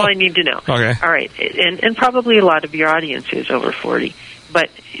that's that all close? I need to know. Okay. All right. And probably a lot of your audience is over 40. But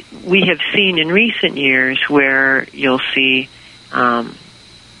we have seen in recent years where you'll see,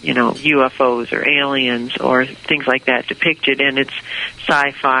 UFOs or aliens or things like that depicted, and it's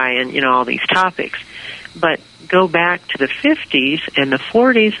sci-fi and, all these topics. But go back to the 50s and the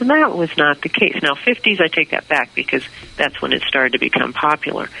 40s, and that was not the case. Now, 50s, I take that back because that's when it started to become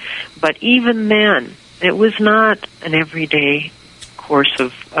popular. But even then, it was not an everyday course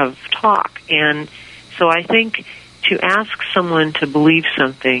of talk. And so I think to ask someone to believe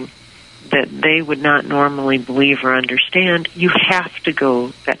something that they would not normally believe or understand, you have to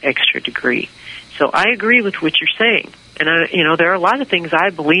go that extra degree. So I agree with what you're saying. And, there are a lot of things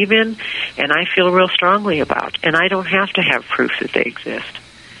I believe in and I feel real strongly about, and I don't have to have proof that they exist.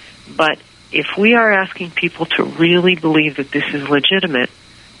 But if we are asking people to really believe that this is legitimate,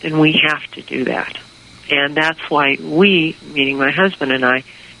 then we have to do that. And that's why we, meaning my husband and I,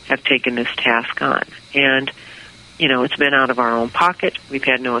 have taken this task on. And, it's been out of our own pocket. We've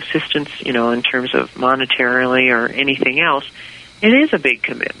had no assistance, in terms of monetarily or anything else. It is a big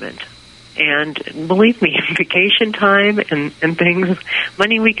commitment. And believe me, vacation time and things,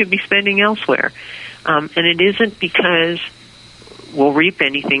 money we could be spending elsewhere. And it isn't because we'll reap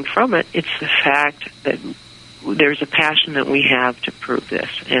anything from it. It's the fact that there's a passion that we have to prove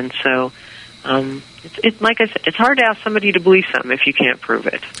this. And so, it's like I said, it's hard to ask somebody to believe something if you can't prove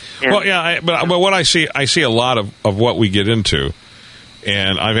it. And, well, yeah, but what I see a lot of what we get into,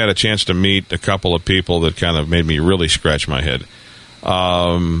 and I've had a chance to meet a couple of people that kind of made me really scratch my head.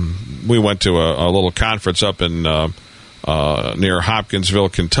 We went to a little conference up in near Hopkinsville,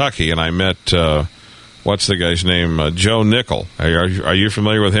 Kentucky, and I met what's the guy's name? Joe Nickel. Are you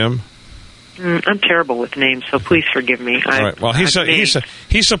familiar with him? I'm terrible with names, so please forgive me. All right. Well,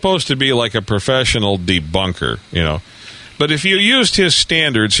 he's supposed to be like a professional debunker, But if you used his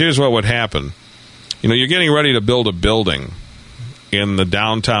standards, here's what would happen. You're getting ready to build a building in the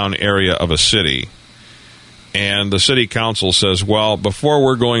downtown area of a city, and the city council says, well, before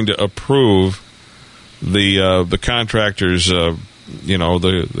we're going to approve the contractor's,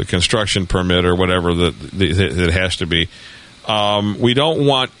 the construction permit or whatever that it has to be, we don't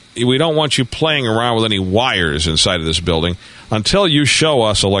want you playing around with any wires inside of this building until you show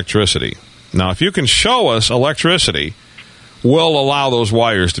us electricity. Now, if you can show us electricity, we'll allow those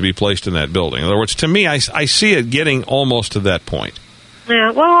wires to be placed in that building. In other words, to me, I see it getting almost to that point.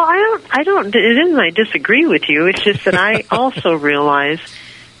 Yeah, well, I don't. It isn't I disagree with you. It's just that I also realize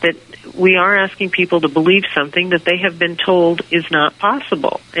that we are asking people to believe something that they have been told is not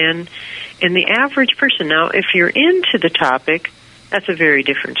possible. And the average person, now, if you're into the topic, that's a very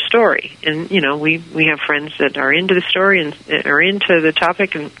different story. And, we have friends that are into the story and are into the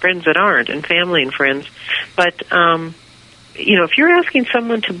topic and friends that aren't, and family and friends. But, if you're asking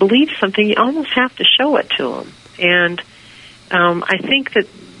someone to believe something, you almost have to show it to them. And I think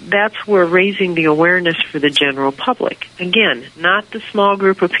that's where raising the awareness for the general public. Again, not the small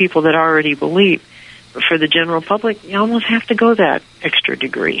group of people that already believe, but for the general public, you almost have to go that extra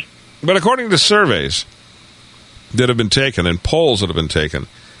degree. But according to surveys that have been taken and polls that have been taken,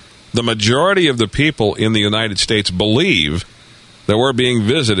 the majority of the people in the United States believe that we're being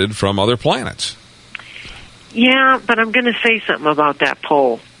visited from other planets. Yeah, but I'm going to say something about that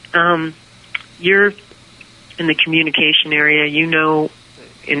poll. You're in the communication area,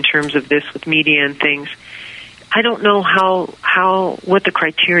 in terms of this with media and things. I don't know what the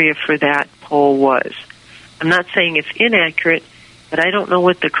criteria for that poll was. I'm not saying it's inaccurate, but I don't know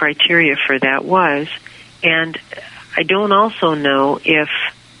what the criteria for that was. And I don't also know if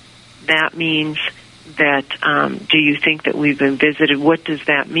that means that, do you think that we've been visited? What does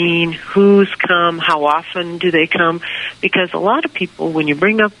that mean? Who's come? How often do they come? Because a lot of people, when you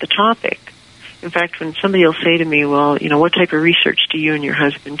bring up the topic, in fact, when somebody will say to me, well, what type of research do you and your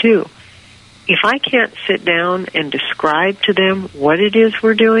husband do? If I can't sit down and describe to them what it is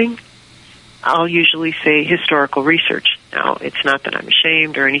we're doing, I'll usually say historical research. Now, it's not that I'm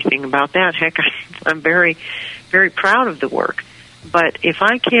ashamed or anything about that. Heck, I'm very, very proud of the work. But if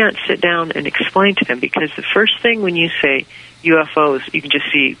I can't sit down and explain to them, because the first thing when you say UFOs, you can just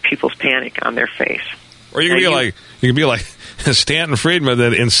see people's panic on their face. Or you can be like Stanton Friedman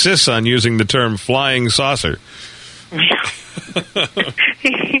that insists on using the term flying saucer.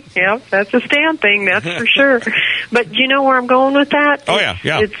 Yeah, that's a Stan thing, that's for sure. But you know where I'm going with that? Oh, yeah.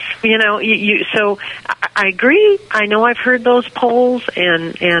 It's, you know, so I agree. I know I've heard those polls,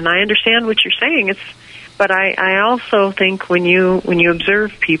 and I understand what you're saying. But I also think when you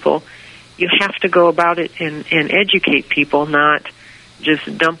observe people, you have to go about it and educate people, not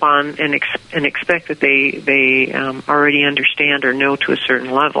just dump on and expect that they already understand or know to a certain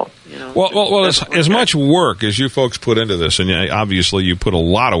level. You know? Well, as much work as you folks put into this, and obviously you put a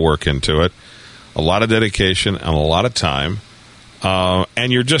lot of work into it, a lot of dedication and a lot of time,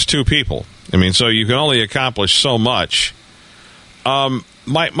 and you're just two people. I mean, so you can only accomplish so much.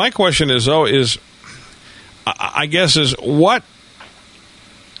 My question is, though, I guess is what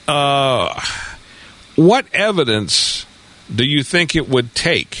evidence do you think it would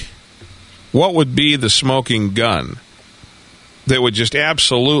take? What would be the smoking gun that would just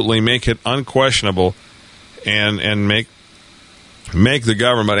absolutely make it unquestionable and make the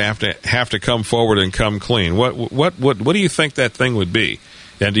government have to come forward and come clean? What do you think that thing would be?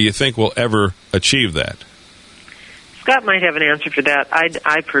 And do you think we'll ever achieve that? Scott might have an answer for that.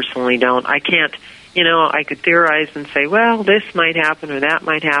 I personally don't. I can't. You know, I could theorize and say, well, this might happen or that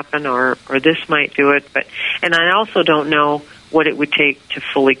might happen or this might do it. And I also don't know what it would take to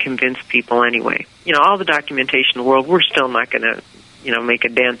fully convince people anyway. You know, all the documentation in the world, we're still not going to, you know, make a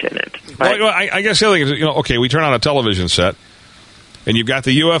dent in it. But, well, I guess the other thing is, you know, okay, we turn on a television set and you've got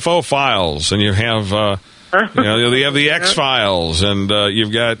the UFO files and you have, you have the X-Files and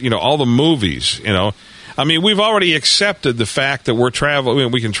you've got, you know, all the movies, you know. I mean, we've already accepted the fact that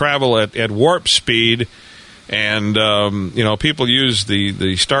we can travel at warp speed, and you know, people use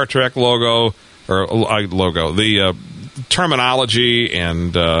the Star Trek logo the terminology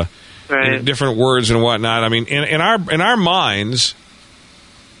and different words and whatnot. I mean, in our minds,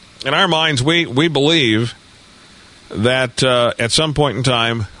 we believe that at some point in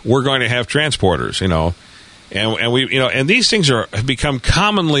time we're going to have transporters, you know, and we, you know, and these things have become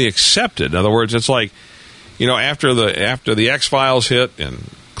commonly accepted. In other words, it's like, you know, after the X-Files hit and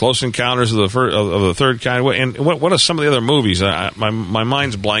Close Encounters of the Third Kind, and what are some of the other movies? My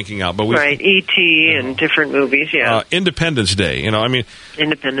mind's blanking out. But E.T. and different movies, yeah. Independence Day, you know, I mean,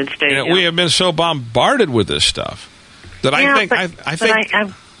 Independence Day. You know, we have been so bombarded with this stuff that I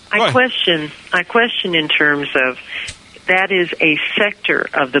question in terms of that is a sector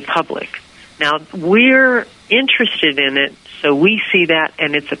of the public. Now we're interested in it, so we see that,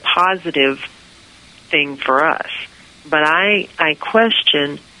 and it's a positive thing for us. But I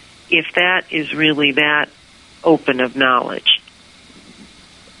question if that is really that open of knowledge.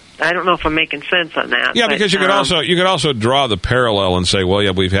 I don't know if I'm making sense on that. Yeah, because you could also draw the parallel and say, well,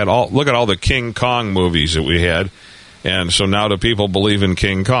 yeah, we've had look at all the King Kong movies that we had, and so now do people believe in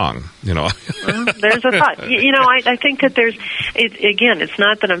King Kong? You know, there's a thought. You know, I think that again, it's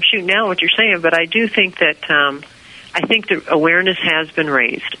not that I'm shooting down what you're saying, but I do think that I think the awareness has been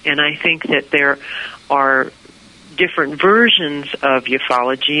raised, and I think that there are different versions of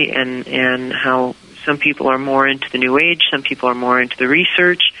ufology and how some people are more into the New Age, some people are more into the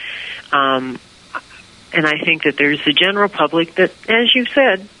research. And I think that there's the general public that, as you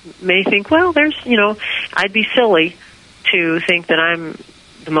said, may think, well, I'd be silly to think that I'm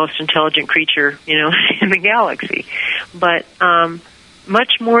the most intelligent creature, in the galaxy. But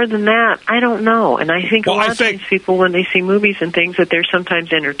much more than that, I don't know. And I think a lot of times people, when they see movies and things, that they're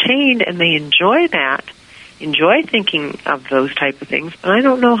sometimes entertained and they enjoy thinking of those type of things. But I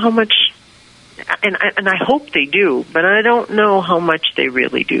don't know how much, and I hope they do, but I don't know how much they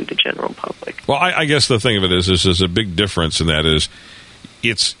really do, the general public. Well, I guess the thing of it is there's a big difference, and that is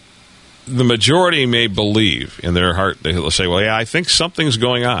it's the majority may believe in their heart, they'll say, well, yeah, I think something's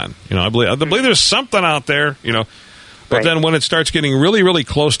going on. I believe there's something out there, But then when it starts getting really, really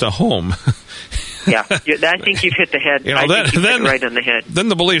close to home... Yeah, I think you've hit the head. I think you've hit right on the head. Then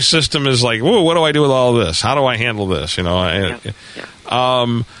the belief system is like, whoa, what do I do with all this? How do I handle this?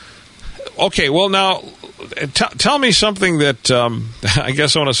 Okay, well, now, tell me something that, I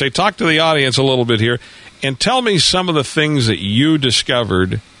guess I want to say, talk to the audience a little bit here, and tell me some of the things that you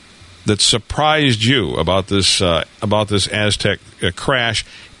discovered that surprised you about this Aztec crash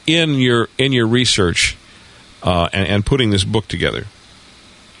in your research and putting this book together.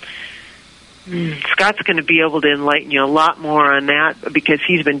 Scott's going to be able to enlighten you a lot more on that because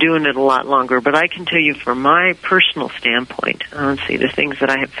he's been doing it a lot longer. But I can tell you from my personal standpoint, let's see, the things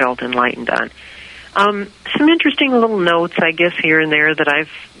that I have felt enlightened on. Some interesting little notes, I guess, here and there that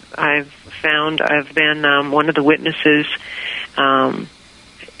I've found. I've been one of the witnesses.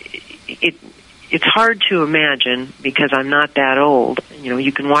 it's hard to imagine because I'm not that old.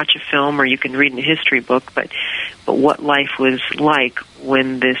 You can watch a film or you can read in a history book, but what life was like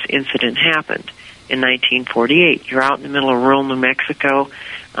when this incident happened in 1948. You're out in the middle of rural New Mexico.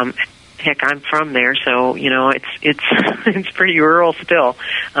 Heck, I'm from there, so it's pretty rural still.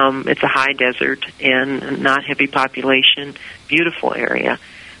 It's a high desert and not heavy population, beautiful area,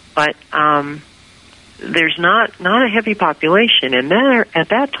 but there's not a heavy population, and there at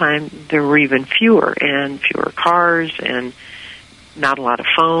that time there were even fewer cars and not a lot of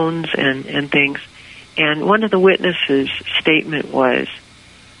phones and things. And one of the witnesses' statement was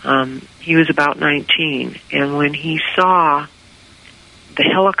he was about 19, and when he saw the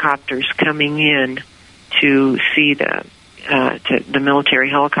helicopters coming in to see the military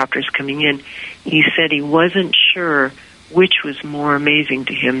helicopters coming in, he said he wasn't sure which was more amazing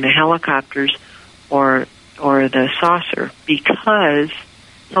to him, the helicopters or the saucer, because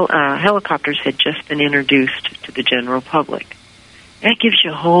helicopters had just been introduced to the general public. That gives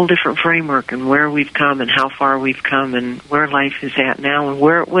you a whole different framework and where we've come and how far we've come and where life is at now and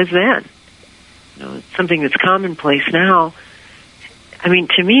where it was then. It's something that's commonplace now. I mean,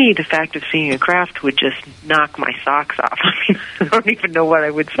 to me, the fact of seeing a craft would just knock my socks off. I don't even know what I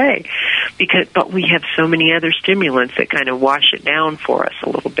would say, but we have so many other stimulants that kind of wash it down for us a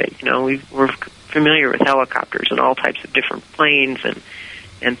little bit. We're familiar with helicopters and all types of different planes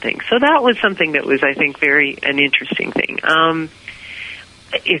and things. So that was something that was, I think, an interesting thing.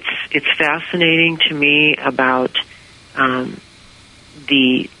 It's fascinating to me about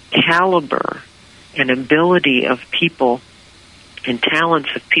the caliber and ability of people and talents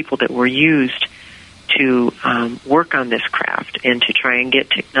of people that were used to work on this craft and to try and get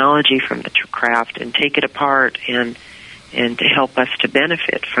technology from the craft and take it apart and to help us to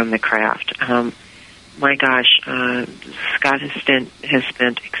benefit from the craft. My gosh, Scott has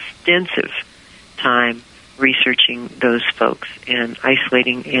spent extensive time researching those folks and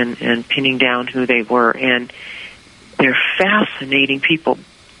isolating and pinning down who they were. And they're fascinating people,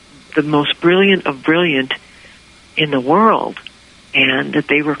 the most brilliant of brilliant in the world, and that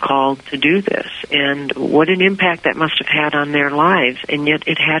they were called to do this. And what an impact that must have had on their lives, and yet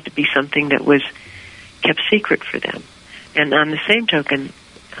it had to be something that was kept secret for them. And on the same token,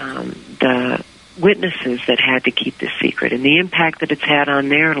 the witnesses that had to keep this secret and the impact that it's had on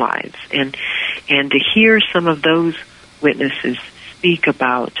their lives. And to hear some of those witnesses speak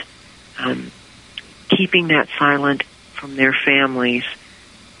about keeping that silent from their families,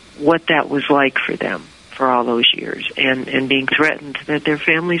 what that was like for them for all those years, and being threatened that their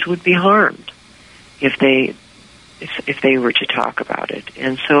families would be harmed if they were to talk about it.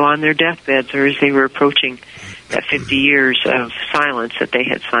 And so on their deathbeds, or as they were approaching that 50 years of silence that they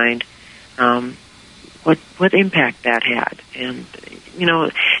had signed, what impact that had. And,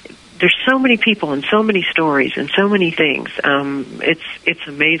 there's so many people and so many stories and so many things. It's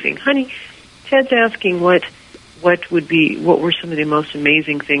amazing. Honey, Ted's asking what were some of the most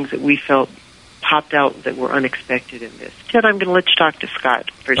amazing things that we felt popped out that were unexpected in this. Ted, I'm going to let you talk to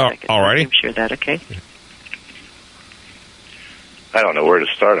Scott for a second. All righty. I'm sure that, okay? I don't know where to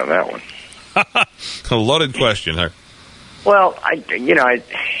start on that one. A loaded question, huh? Well, I'd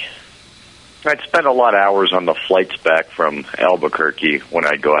spent a lot of hours on the flights back from Albuquerque when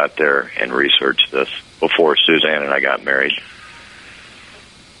I'd go out there and research this before Suzanne and I got married.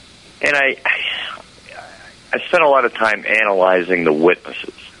 And I spent a lot of time analyzing the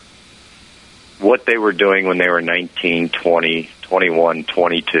witnesses, what they were doing when they were 19, 20, 21,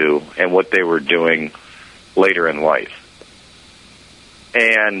 22, and what they were doing later in life.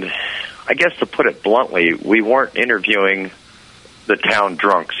 And I guess to put it bluntly, we weren't interviewing the town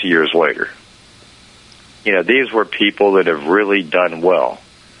drunks years later. These were people that have really done well.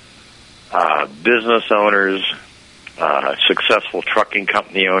 Business owners, successful trucking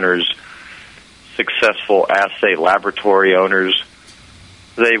company owners, successful assay laboratory owners.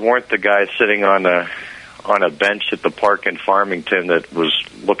 They weren't the guys sitting on a bench at the park in Farmington that was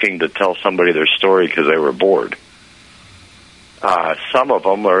looking to tell somebody their story because they were bored. Some of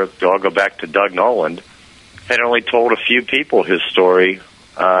them, I'll go back to Doug Noland, had only told a few people his story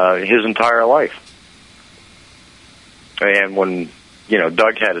his entire life. And when,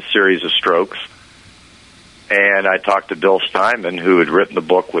 Doug had a series of strokes, and I talked to Bill Steinman, who had written the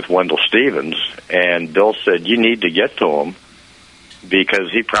book with Wendell Stevens, and Bill said, you need to get to him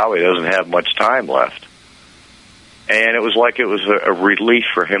because he probably doesn't have much time left. And it was like it was a relief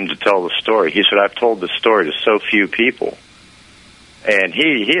for him to tell the story. He said, I've told this story to so few people. And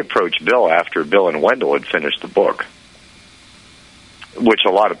he approached Bill after Bill and Wendell had finished the book, which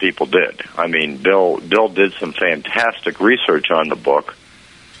a lot of people did. I mean, Bill did some fantastic research on the book,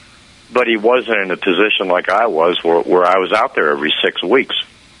 but he wasn't in a position like I was where I was out there every 6 weeks.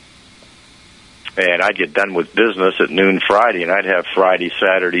 And I'd get done with business at noon Friday, and I'd have Friday,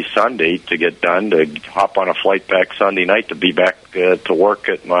 Saturday, Sunday to get done, to hop on a flight back Sunday night to be back to work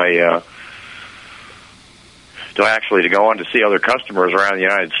at my, to go on to see other customers around the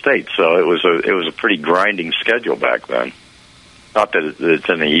United States. So it was a pretty grinding schedule back then. Not that it's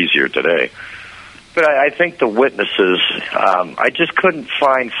any easier today. But I think the witnesses, I just couldn't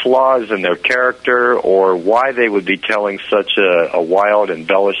find flaws in their character or why they would be telling such a wild,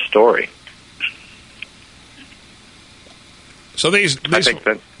 embellished story. So these I think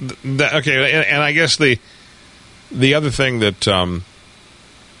that, okay, and I guess the other thing that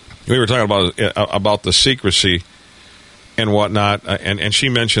we were talking about the secrecy and whatnot, and she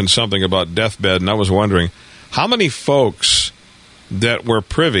mentioned something about deathbed, and I was wondering how many folks that were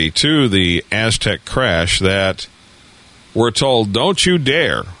privy to the Aztec crash that were told, "Don't you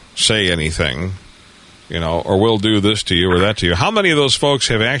dare say anything," or we'll do this to you or that to you. How many of those folks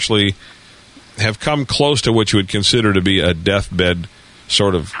have come close to what you would consider to be a deathbed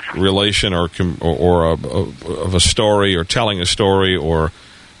sort of relation or of a story, or telling a story, or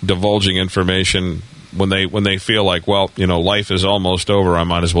divulging information when they feel like, well, life is almost over, I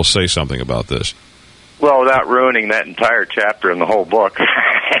might as well say something about this? Well, without ruining that entire chapter in the whole book,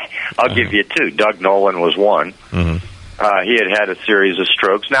 I'll give you two. Doug Nolan was one. Mm-hmm. He had a series of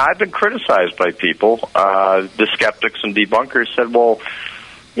strokes. Now, I've been criticized by people. The skeptics and debunkers said, well,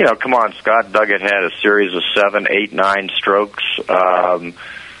 come on, Scott. Doug had a series of 7, 8, 9 strokes.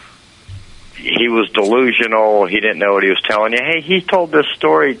 He was delusional. He didn't know what he was telling you. Hey, he told this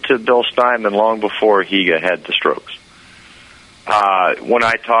story to Bill Steinman long before he had the strokes. When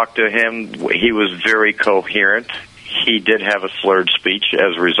I talked to him, he was very coherent. He did have a slurred speech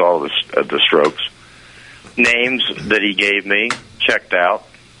as a result of the strokes. Names that he gave me checked out.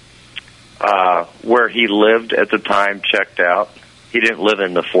 Where he lived at the time checked out. He didn't live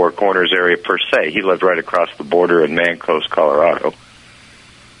in the Four Corners area per se. He lived right across the border in Mancos, Colorado.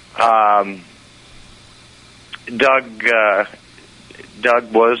 Doug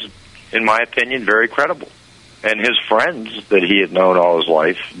was, in my opinion, very credible. And his friends that he had known all his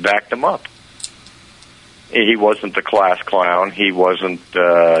life backed him up. He wasn't the class clown. He wasn't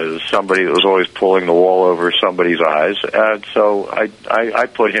somebody that was always pulling the wool over somebody's eyes. So I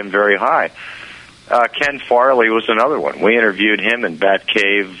put him very high. Ken Farley was another one. We interviewed him in Bat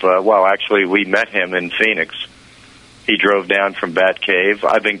Cave. Actually, we met him in Phoenix. He drove down from Bat Cave.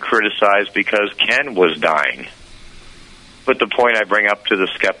 I've been criticized because Ken was dying. But the point I bring up to the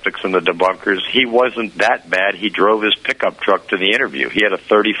skeptics and the debunkers, he wasn't that bad. He drove his pickup truck to the interview. He had a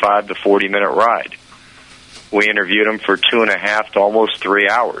 35 to 40-minute ride. We interviewed him for 2.5 to almost 3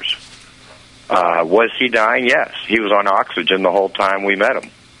 hours. Was he dying? Yes. He was on oxygen the whole time we met him.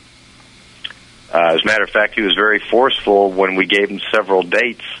 As a matter of fact, he was very forceful when we gave him several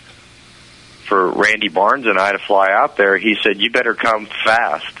dates for Randy Barnes and I to fly out there. He said, you better come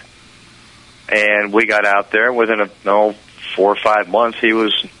fast. And we got out there. Within 4 or 5 months, he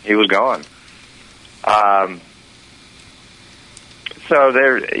was gone. So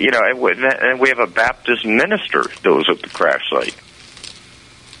there, and we have a Baptist minister that was at the crash site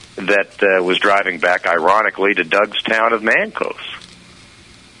that was driving back, ironically, to Doug's town of Mancos.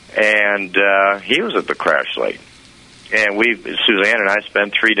 And he was at the crash site. And Suzanne and I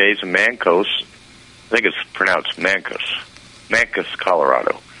spent 3 days in Mancos. I think it's pronounced Mancos,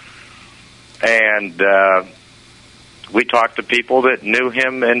 Colorado. And we talked to people that knew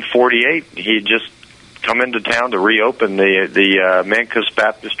him in 48. He had just come into town to reopen the Mancos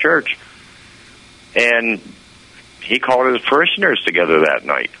Baptist Church. And he called his parishioners together that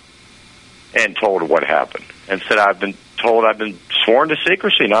night and told what happened. And said, I've been sworn to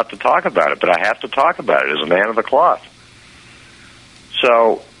secrecy not to talk about it, but I have to talk about it as a man of the cloth.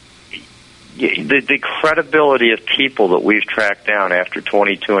 So the credibility of people that we've tracked down after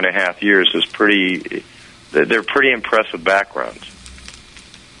 22 and a half years is they're pretty impressive backgrounds.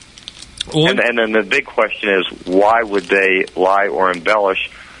 And then the big question is, why would they lie or embellish?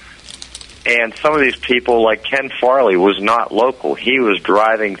 And some of these people, like Ken Farley, was not local. He was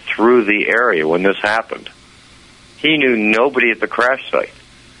driving through the area when this happened. He knew nobody at the crash site.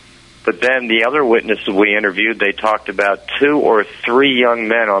 But then the other witnesses we interviewed, they talked about 2 or 3 young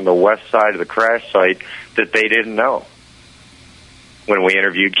men on the west side of the crash site that they didn't know. When we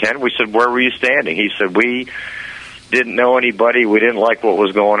interviewed Ken, we said, where were you standing? He said, we didn't know anybody. We didn't like what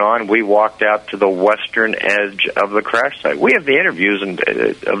was going on. We walked out to the western edge of the crash site. We have the interviews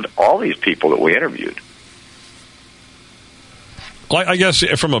of all these people that we interviewed. Well, I guess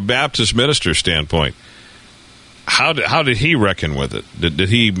from a Baptist minister standpoint, how did he reckon with it? Did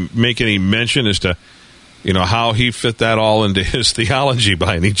he make any mention as to, how he fit that all into his theology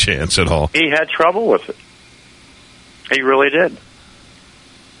by any chance at all? He had trouble with it. He really did.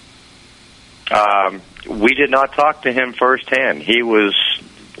 We did not talk to him firsthand. He was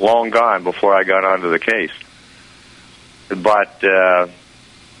long gone before I got onto the case. But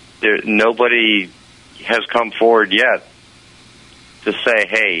nobody has come forward yet to say,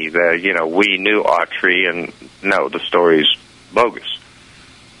 hey, we knew Autry, and no, the story's bogus.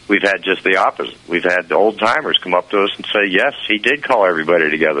 We've had just the opposite. We've had the old-timers come up to us and say, yes, he did call everybody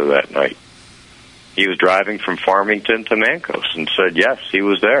together that night. He was driving from Farmington to Mancos and said, yes, he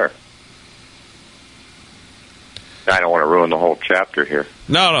was there. I don't want to ruin the whole chapter here.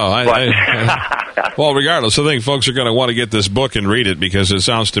 No. Well, regardless, I think folks are going to want to get this book and read it, because it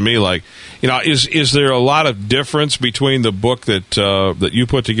sounds to me like, is there a lot of difference between the book that you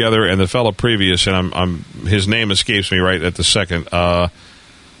put together and the fellow previous, and his name escapes me right at the second. Bill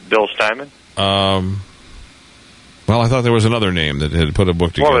Steinman? Well, I thought there was another name that had put a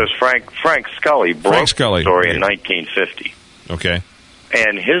book together. Well, there's Frank Scully. Frank Scully. Story in 1950. Okay.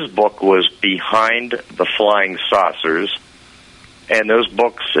 And his book was Behind the Flying Saucers. And those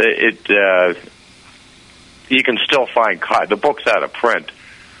books, you can still find the book's out of print.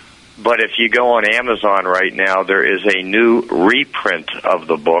 But if you go on Amazon right now, there is a new reprint of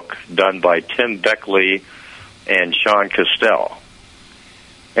the book done by Tim Beckley and Sean Castell.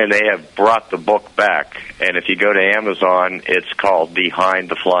 And they have brought the book back. And if you go to Amazon, it's called Behind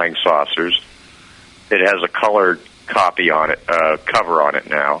the Flying Saucers. It has a colored copy on it, cover on it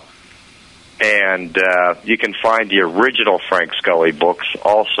now. And you can find the original Frank Scully books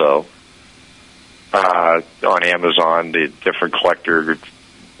also on Amazon, the different collector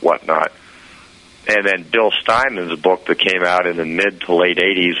whatnot. And then Bill Steinman's book that came out in the mid to late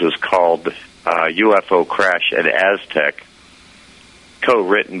 80s is called UFO Crash at Aztec,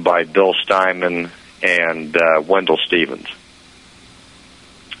 co-written by Bill Steinman and Wendell Stevens.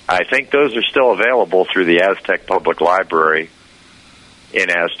 I think those are still available through the Aztec Public Library in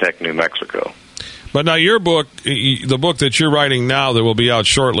Aztec, New Mexico. But now your book, the book that you're writing now that will be out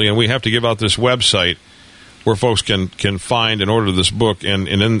shortly, and we have to give out this website where folks can find and order this book. And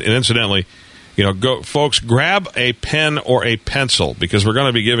incidentally, folks, grab a pen or a pencil, because we're going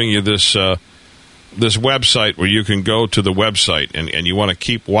to be giving you this this website where you can go to the website, and you want to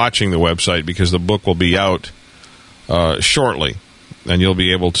keep watching the website, because the book will be out shortly, and you'll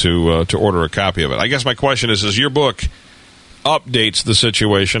be able to order a copy of it. I guess my question is your book updates the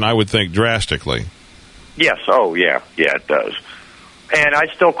situation, I would think, drastically. Yes. Oh, yeah. Yeah, it does. And I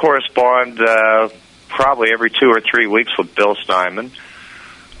still correspond probably every 2 or 3 weeks with Bill Steinman.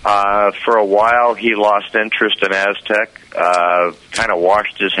 For a while, he lost interest in Aztec, kind of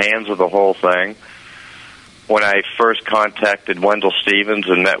washed his hands of the whole thing. When I first contacted Wendell Stevens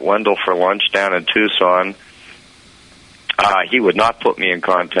and met Wendell for lunch down in Tucson, he would not put me in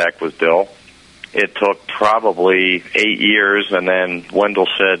contact with Bill. It took probably 8 years, and then Wendell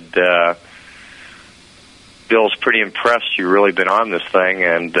said, Bill's pretty impressed. You've really been on this thing,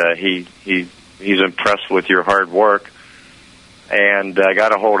 and he's impressed with your hard work. And I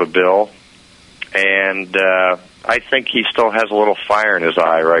got a hold of Bill, and I think he still has a little fire in his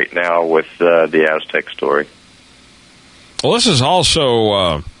eye right now with the Aztec story. Well, this is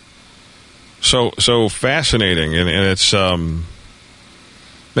also so fascinating, and it's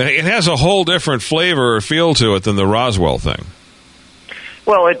it has a whole different flavor or feel to it than the Roswell thing.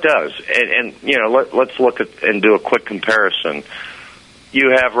 Well, it does, and let's look at and do a quick comparison.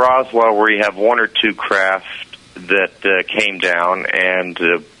 You have Roswell, where you have one or two craft that came down,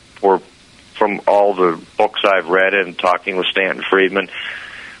 and were, from all the books I've read and talking with Stanton Friedman,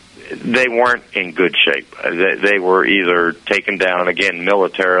 they weren't in good shape. They were either taken down, again,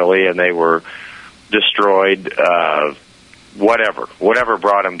 militarily, and they were destroyed. Whatever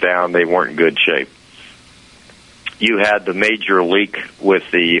brought them down, they weren't in good shape. You had the major leak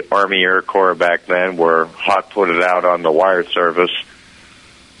with the Army Air Corps back then, where Hawk put it out on the wire service.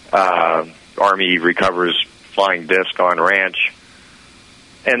 Army recovers flying disc on ranch.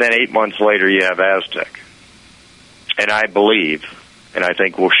 And then 8 months later, you have Aztec. And I believe, and I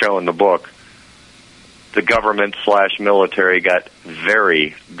think we'll show in the book, the government/military got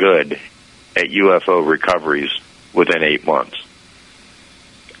very good at UFO recoveries within 8 months.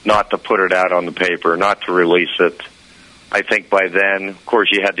 Not to put it out on the paper, not to release it. I think by then, of course,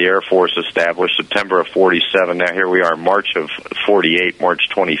 you had the Air Force established, September of 47. Now here we are, March of 48, March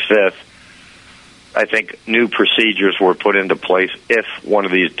 25th. I think new procedures were put into place. If one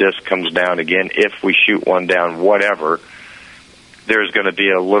of these discs comes down again, if we shoot one down, whatever, there's going to be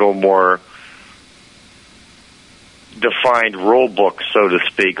a little more defined rule book, so to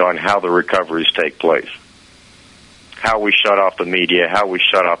speak, on how the recoveries take place. How we shut off the media, how we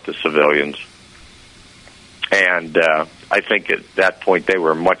shut off the civilians. And I think at that point they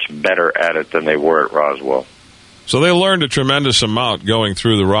were much better at it than they were at Roswell. So they learned a tremendous amount going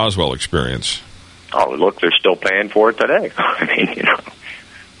through the Roswell experience. Oh, look, they're still paying for it today. I mean,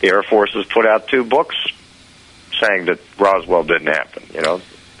 the Air Force has put out 2 books saying that Roswell didn't happen,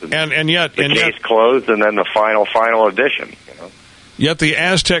 And yet... The case closed, and then the final edition, Yet the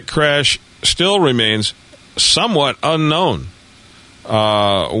Aztec crash still remains somewhat unknown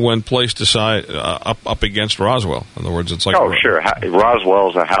when placed aside up against Roswell. In other words, it's like... Oh, sure.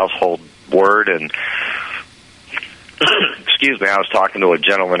 Roswell's a household word, and... Excuse me, I was talking to a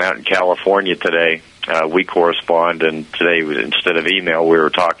gentleman out in California today. We correspond, and today, instead of email, we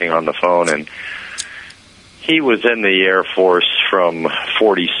were talking on the phone, and he was in the Air Force from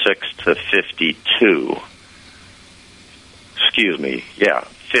 46 to 52. Excuse me,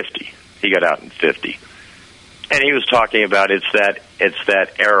 50. He got out in 50. And he was talking about it's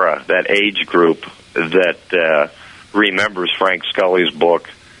that era, that age group that remembers Frank Scully's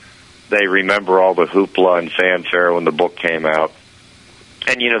book. They remember all the hoopla and fanfare when the book came out.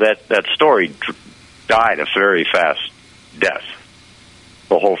 And, that story died a very fast death,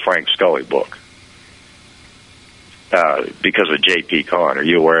 the whole Frank Scully book, because of J.P. Kahn. Are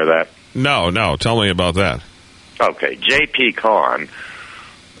you aware of that? No. Tell me about that. Okay. J.P. Kahn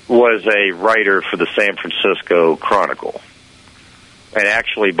was a writer for the San Francisco Chronicle. And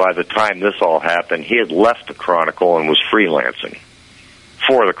actually, by the time this all happened, he had left the Chronicle and was freelancing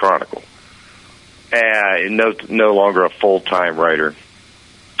for the Chronicle. No longer a full-time writer.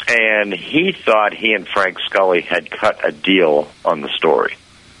 And he thought he and Frank Scully had cut a deal on the story.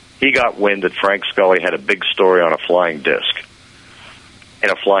 He got wind that Frank Scully had a big story on a flying disc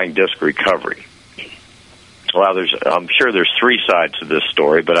and a flying disc recovery. Well, I'm sure there's 3 sides to this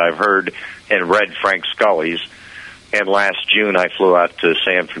story, but I've heard and read Frank Scully's. And last June, I flew out to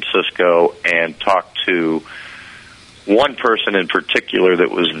San Francisco and talked to one person in particular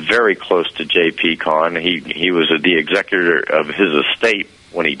that was very close to J.P. Kahn. He was the executor of his estate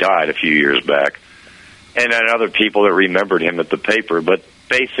when he died a few years back. And then other people that remembered him at the paper. But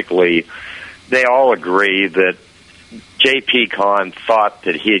basically, they all agree that J.P. Kahn thought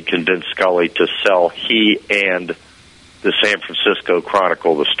that he had convinced Scully to sell he and the San Francisco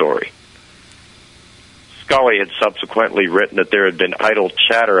Chronicle the story. Scully had subsequently written that there had been idle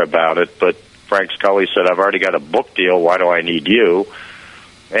chatter about it, but Frank Scully said, I've already got a book deal, why do I need you?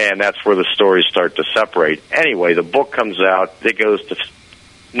 And that's where the stories start to separate. Anyway, the book comes out, it goes to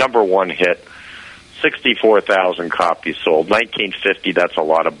 #1 hit, 64,000 copies sold. 1950, that's a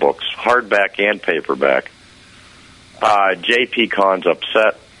lot of books, hardback and paperback. J.P. Kahn's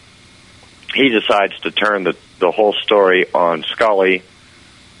upset. He decides to turn the whole story on Scully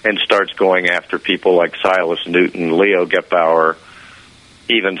and starts going after people like Silas Newton, Leo Gebauer,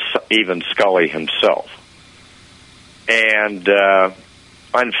 even Scully himself. And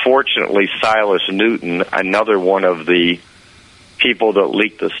unfortunately, Silas Newton, another one of the people that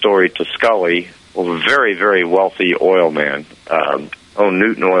leaked the story to Scully, was a very, very wealthy oil man, owned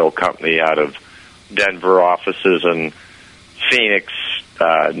Newton Oil Company out of Denver, offices in Phoenix,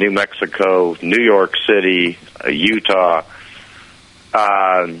 New Mexico, New York City, Utah.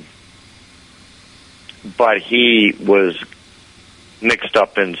 But he was mixed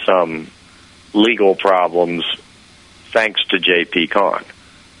up in some legal problems thanks to J.P. Kahn.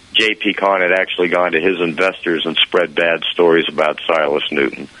 J.P. Kahn had actually gone to his investors and spread bad stories about Silas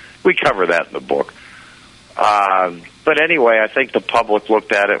Newton. We cover that in the book. But anyway, I think the public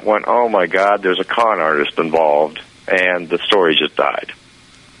looked at it and went, oh my God, there's a con artist involved, and the story just died.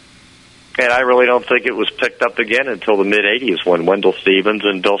 And I really don't think it was picked up again until the mid-'80s when Wendell Stevens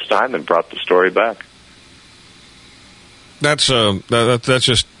and Bill Steinman brought the story back. That's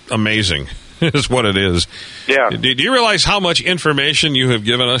just amazing, is what it is. Yeah. Do you realize how much information you have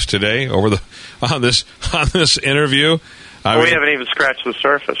given us today on this interview? We haven't even scratched the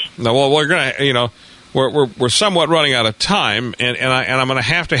surface. No, well, we're gonna, we're somewhat running out of time, and I'm going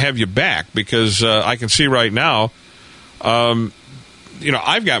to have you back because I can see right now.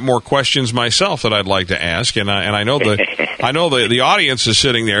 I've got more questions myself that I'd like to ask, and I know the audience is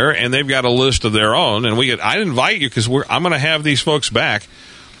sitting there and they've got a list of their own, and I'd invite you because I'm going to have these folks back.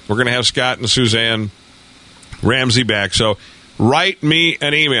 We're going to have Scott and Suzanne Ramsey back. So write me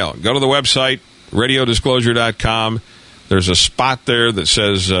an email. Go to the website radiodisclosure.com. There's a spot there that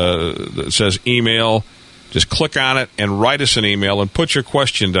says email. Just click on it and write us an email and put your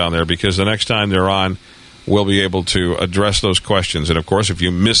question down there because the next time they're on, we'll be able to address those questions. And, of course, if you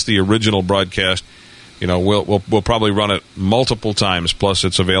missed the original broadcast, we'll probably run it multiple times. Plus,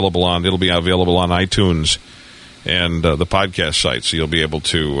 it'll be available on iTunes and the podcast site, so you'll be able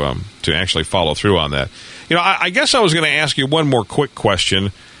to actually follow through on that. I guess I was going to ask you one more quick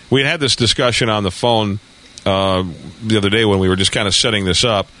question. We had this discussion on the phone the other day when we were just kind of setting this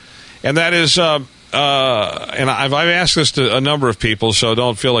up, and that is, and I've asked this to a number of people, so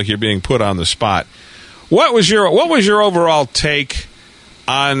don't feel like you're being put on the spot. What was your overall take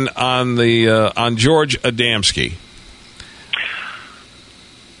on George Adamski?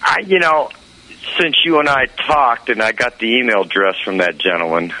 Since you and I talked, and I got the email address from that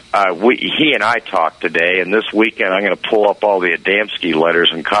gentleman, he and I talked today, and this weekend I'm going to pull up all the Adamski letters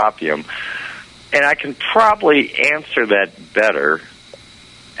and copy them. And I can probably answer that better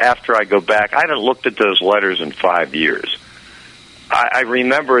after I go back. I haven't looked at those letters in 5 years. I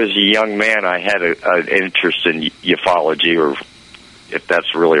remember as a young man I had an interest in ufology, or if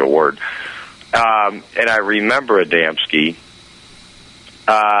that's really a word. And I remember Adamski.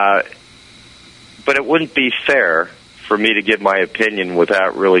 But it wouldn't be fair for me to give my opinion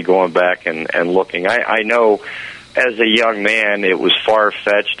without really going back and looking. I know as a young man it was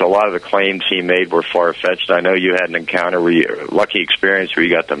far-fetched. A lot of the claims he made were far-fetched. I know you had an encounter, lucky experience where you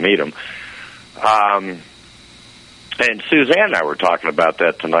got to meet him. And Suzanne and I were talking about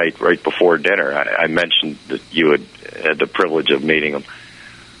that tonight right before dinner. I mentioned that you had the privilege of meeting him.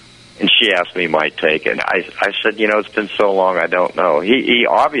 And she asked me my take, and I said, it's been so long, I don't know. He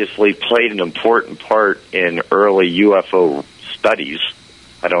obviously played an important part in early UFO studies.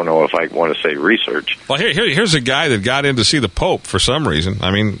 I don't know if I want to say research. Well, here's a guy that got in to see the Pope for some reason.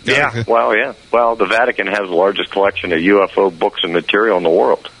 I mean... Yeah. Well, the Vatican has the largest collection of UFO books and material in the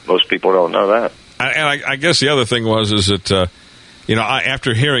world. Most people don't know that. And I guess the other thing is that...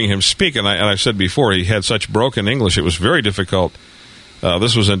 after hearing him speak, and I said before, he had such broken English, it was very difficult.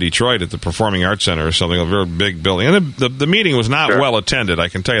 This was in Detroit at the Performing Arts Center or something, a very big building. And the meeting was not well attended, I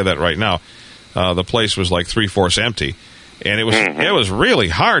can tell you that right now. The place was like 3/4 empty. And it was really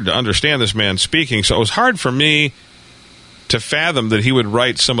hard to understand this man speaking, so it was hard for me to fathom that he would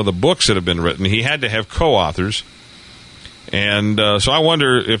write some of the books that have been written. He had to have co-authors. And so I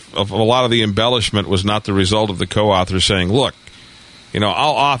wonder if a lot of the embellishment was not the result of the co-authors saying, look, I'll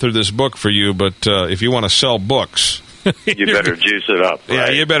author this book for you, but if you want to sell books... you better juice it up. Right? Yeah,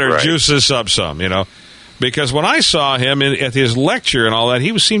 you better juice this up some, Because when I saw him at his lecture and all that,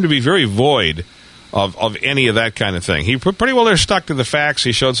 he seemed to be very void of any of that kind of thing. He pretty well stuck to the facts.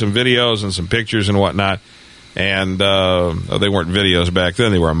 He showed some videos and some pictures and whatnot. And they weren't videos back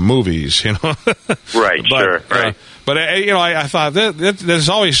then. They were movies, Right, sure. Right. I thought there's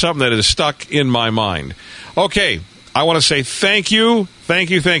always something that is stuck in my mind. Okay. I want to say thank you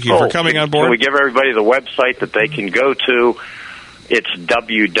for coming on board. Can we give everybody the website that they can go to? It's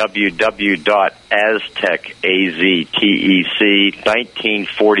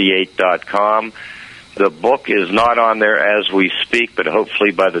www.aztec1948.com. The book is not on there as we speak, but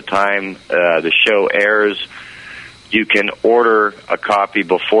hopefully by the time the show airs, you can order a copy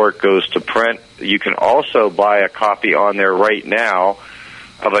before it goes to print. You can also buy a copy on there right now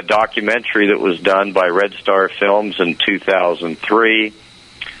of a documentary that was done by Red Star Films in 2003.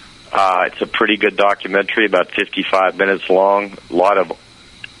 It's a pretty good documentary, about 55 minutes long. A lot of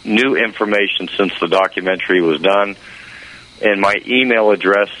new information since the documentary was done. And my email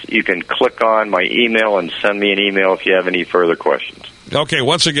address, you can click on my email and send me an email if you have any further questions. Okay,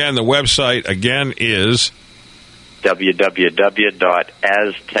 once again, the website again is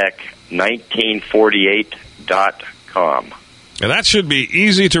www.aztec1948.com. And that should be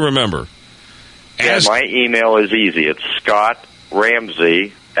easy to remember. My email is easy. It's Scott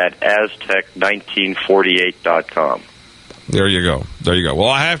Ramsey at Aztec1948.com. There you go. Well,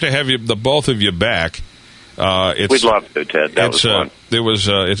 I have to have the both of you back. We'd love to, Ted. That was fun.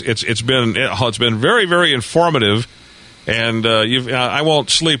 It's been very, very informative. And I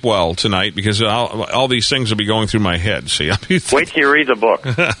won't sleep well tonight because all these things will be going through my head. See, wait till you read the book.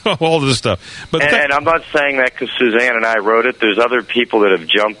 All this stuff. And I'm not saying that because Suzanne and I wrote it. There's other people that have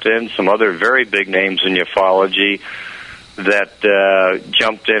jumped in, some other very big names in ufology that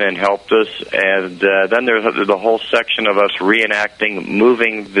jumped in and helped us. And then there's the whole section of us reenacting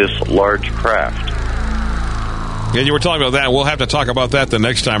moving this large craft. Yeah, you were talking about that. We'll have to talk about that the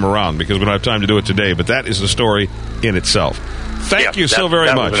next time around because we don't have time to do it today. But that is the story in itself. Thank you so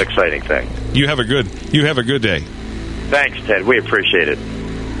very much. That was an exciting thing. You have a good day. Thanks, Ted. We appreciate it.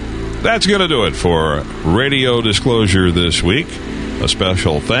 That's going to do it for Radio Disclosure this week. A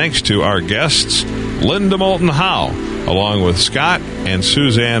special thanks to our guests, Linda Moulton Howe, along with Scott and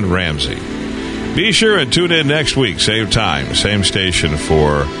Suzanne Ramsey. Be sure and tune in next week, same time, same station,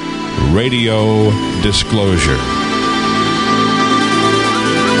 for Radio Disclosure.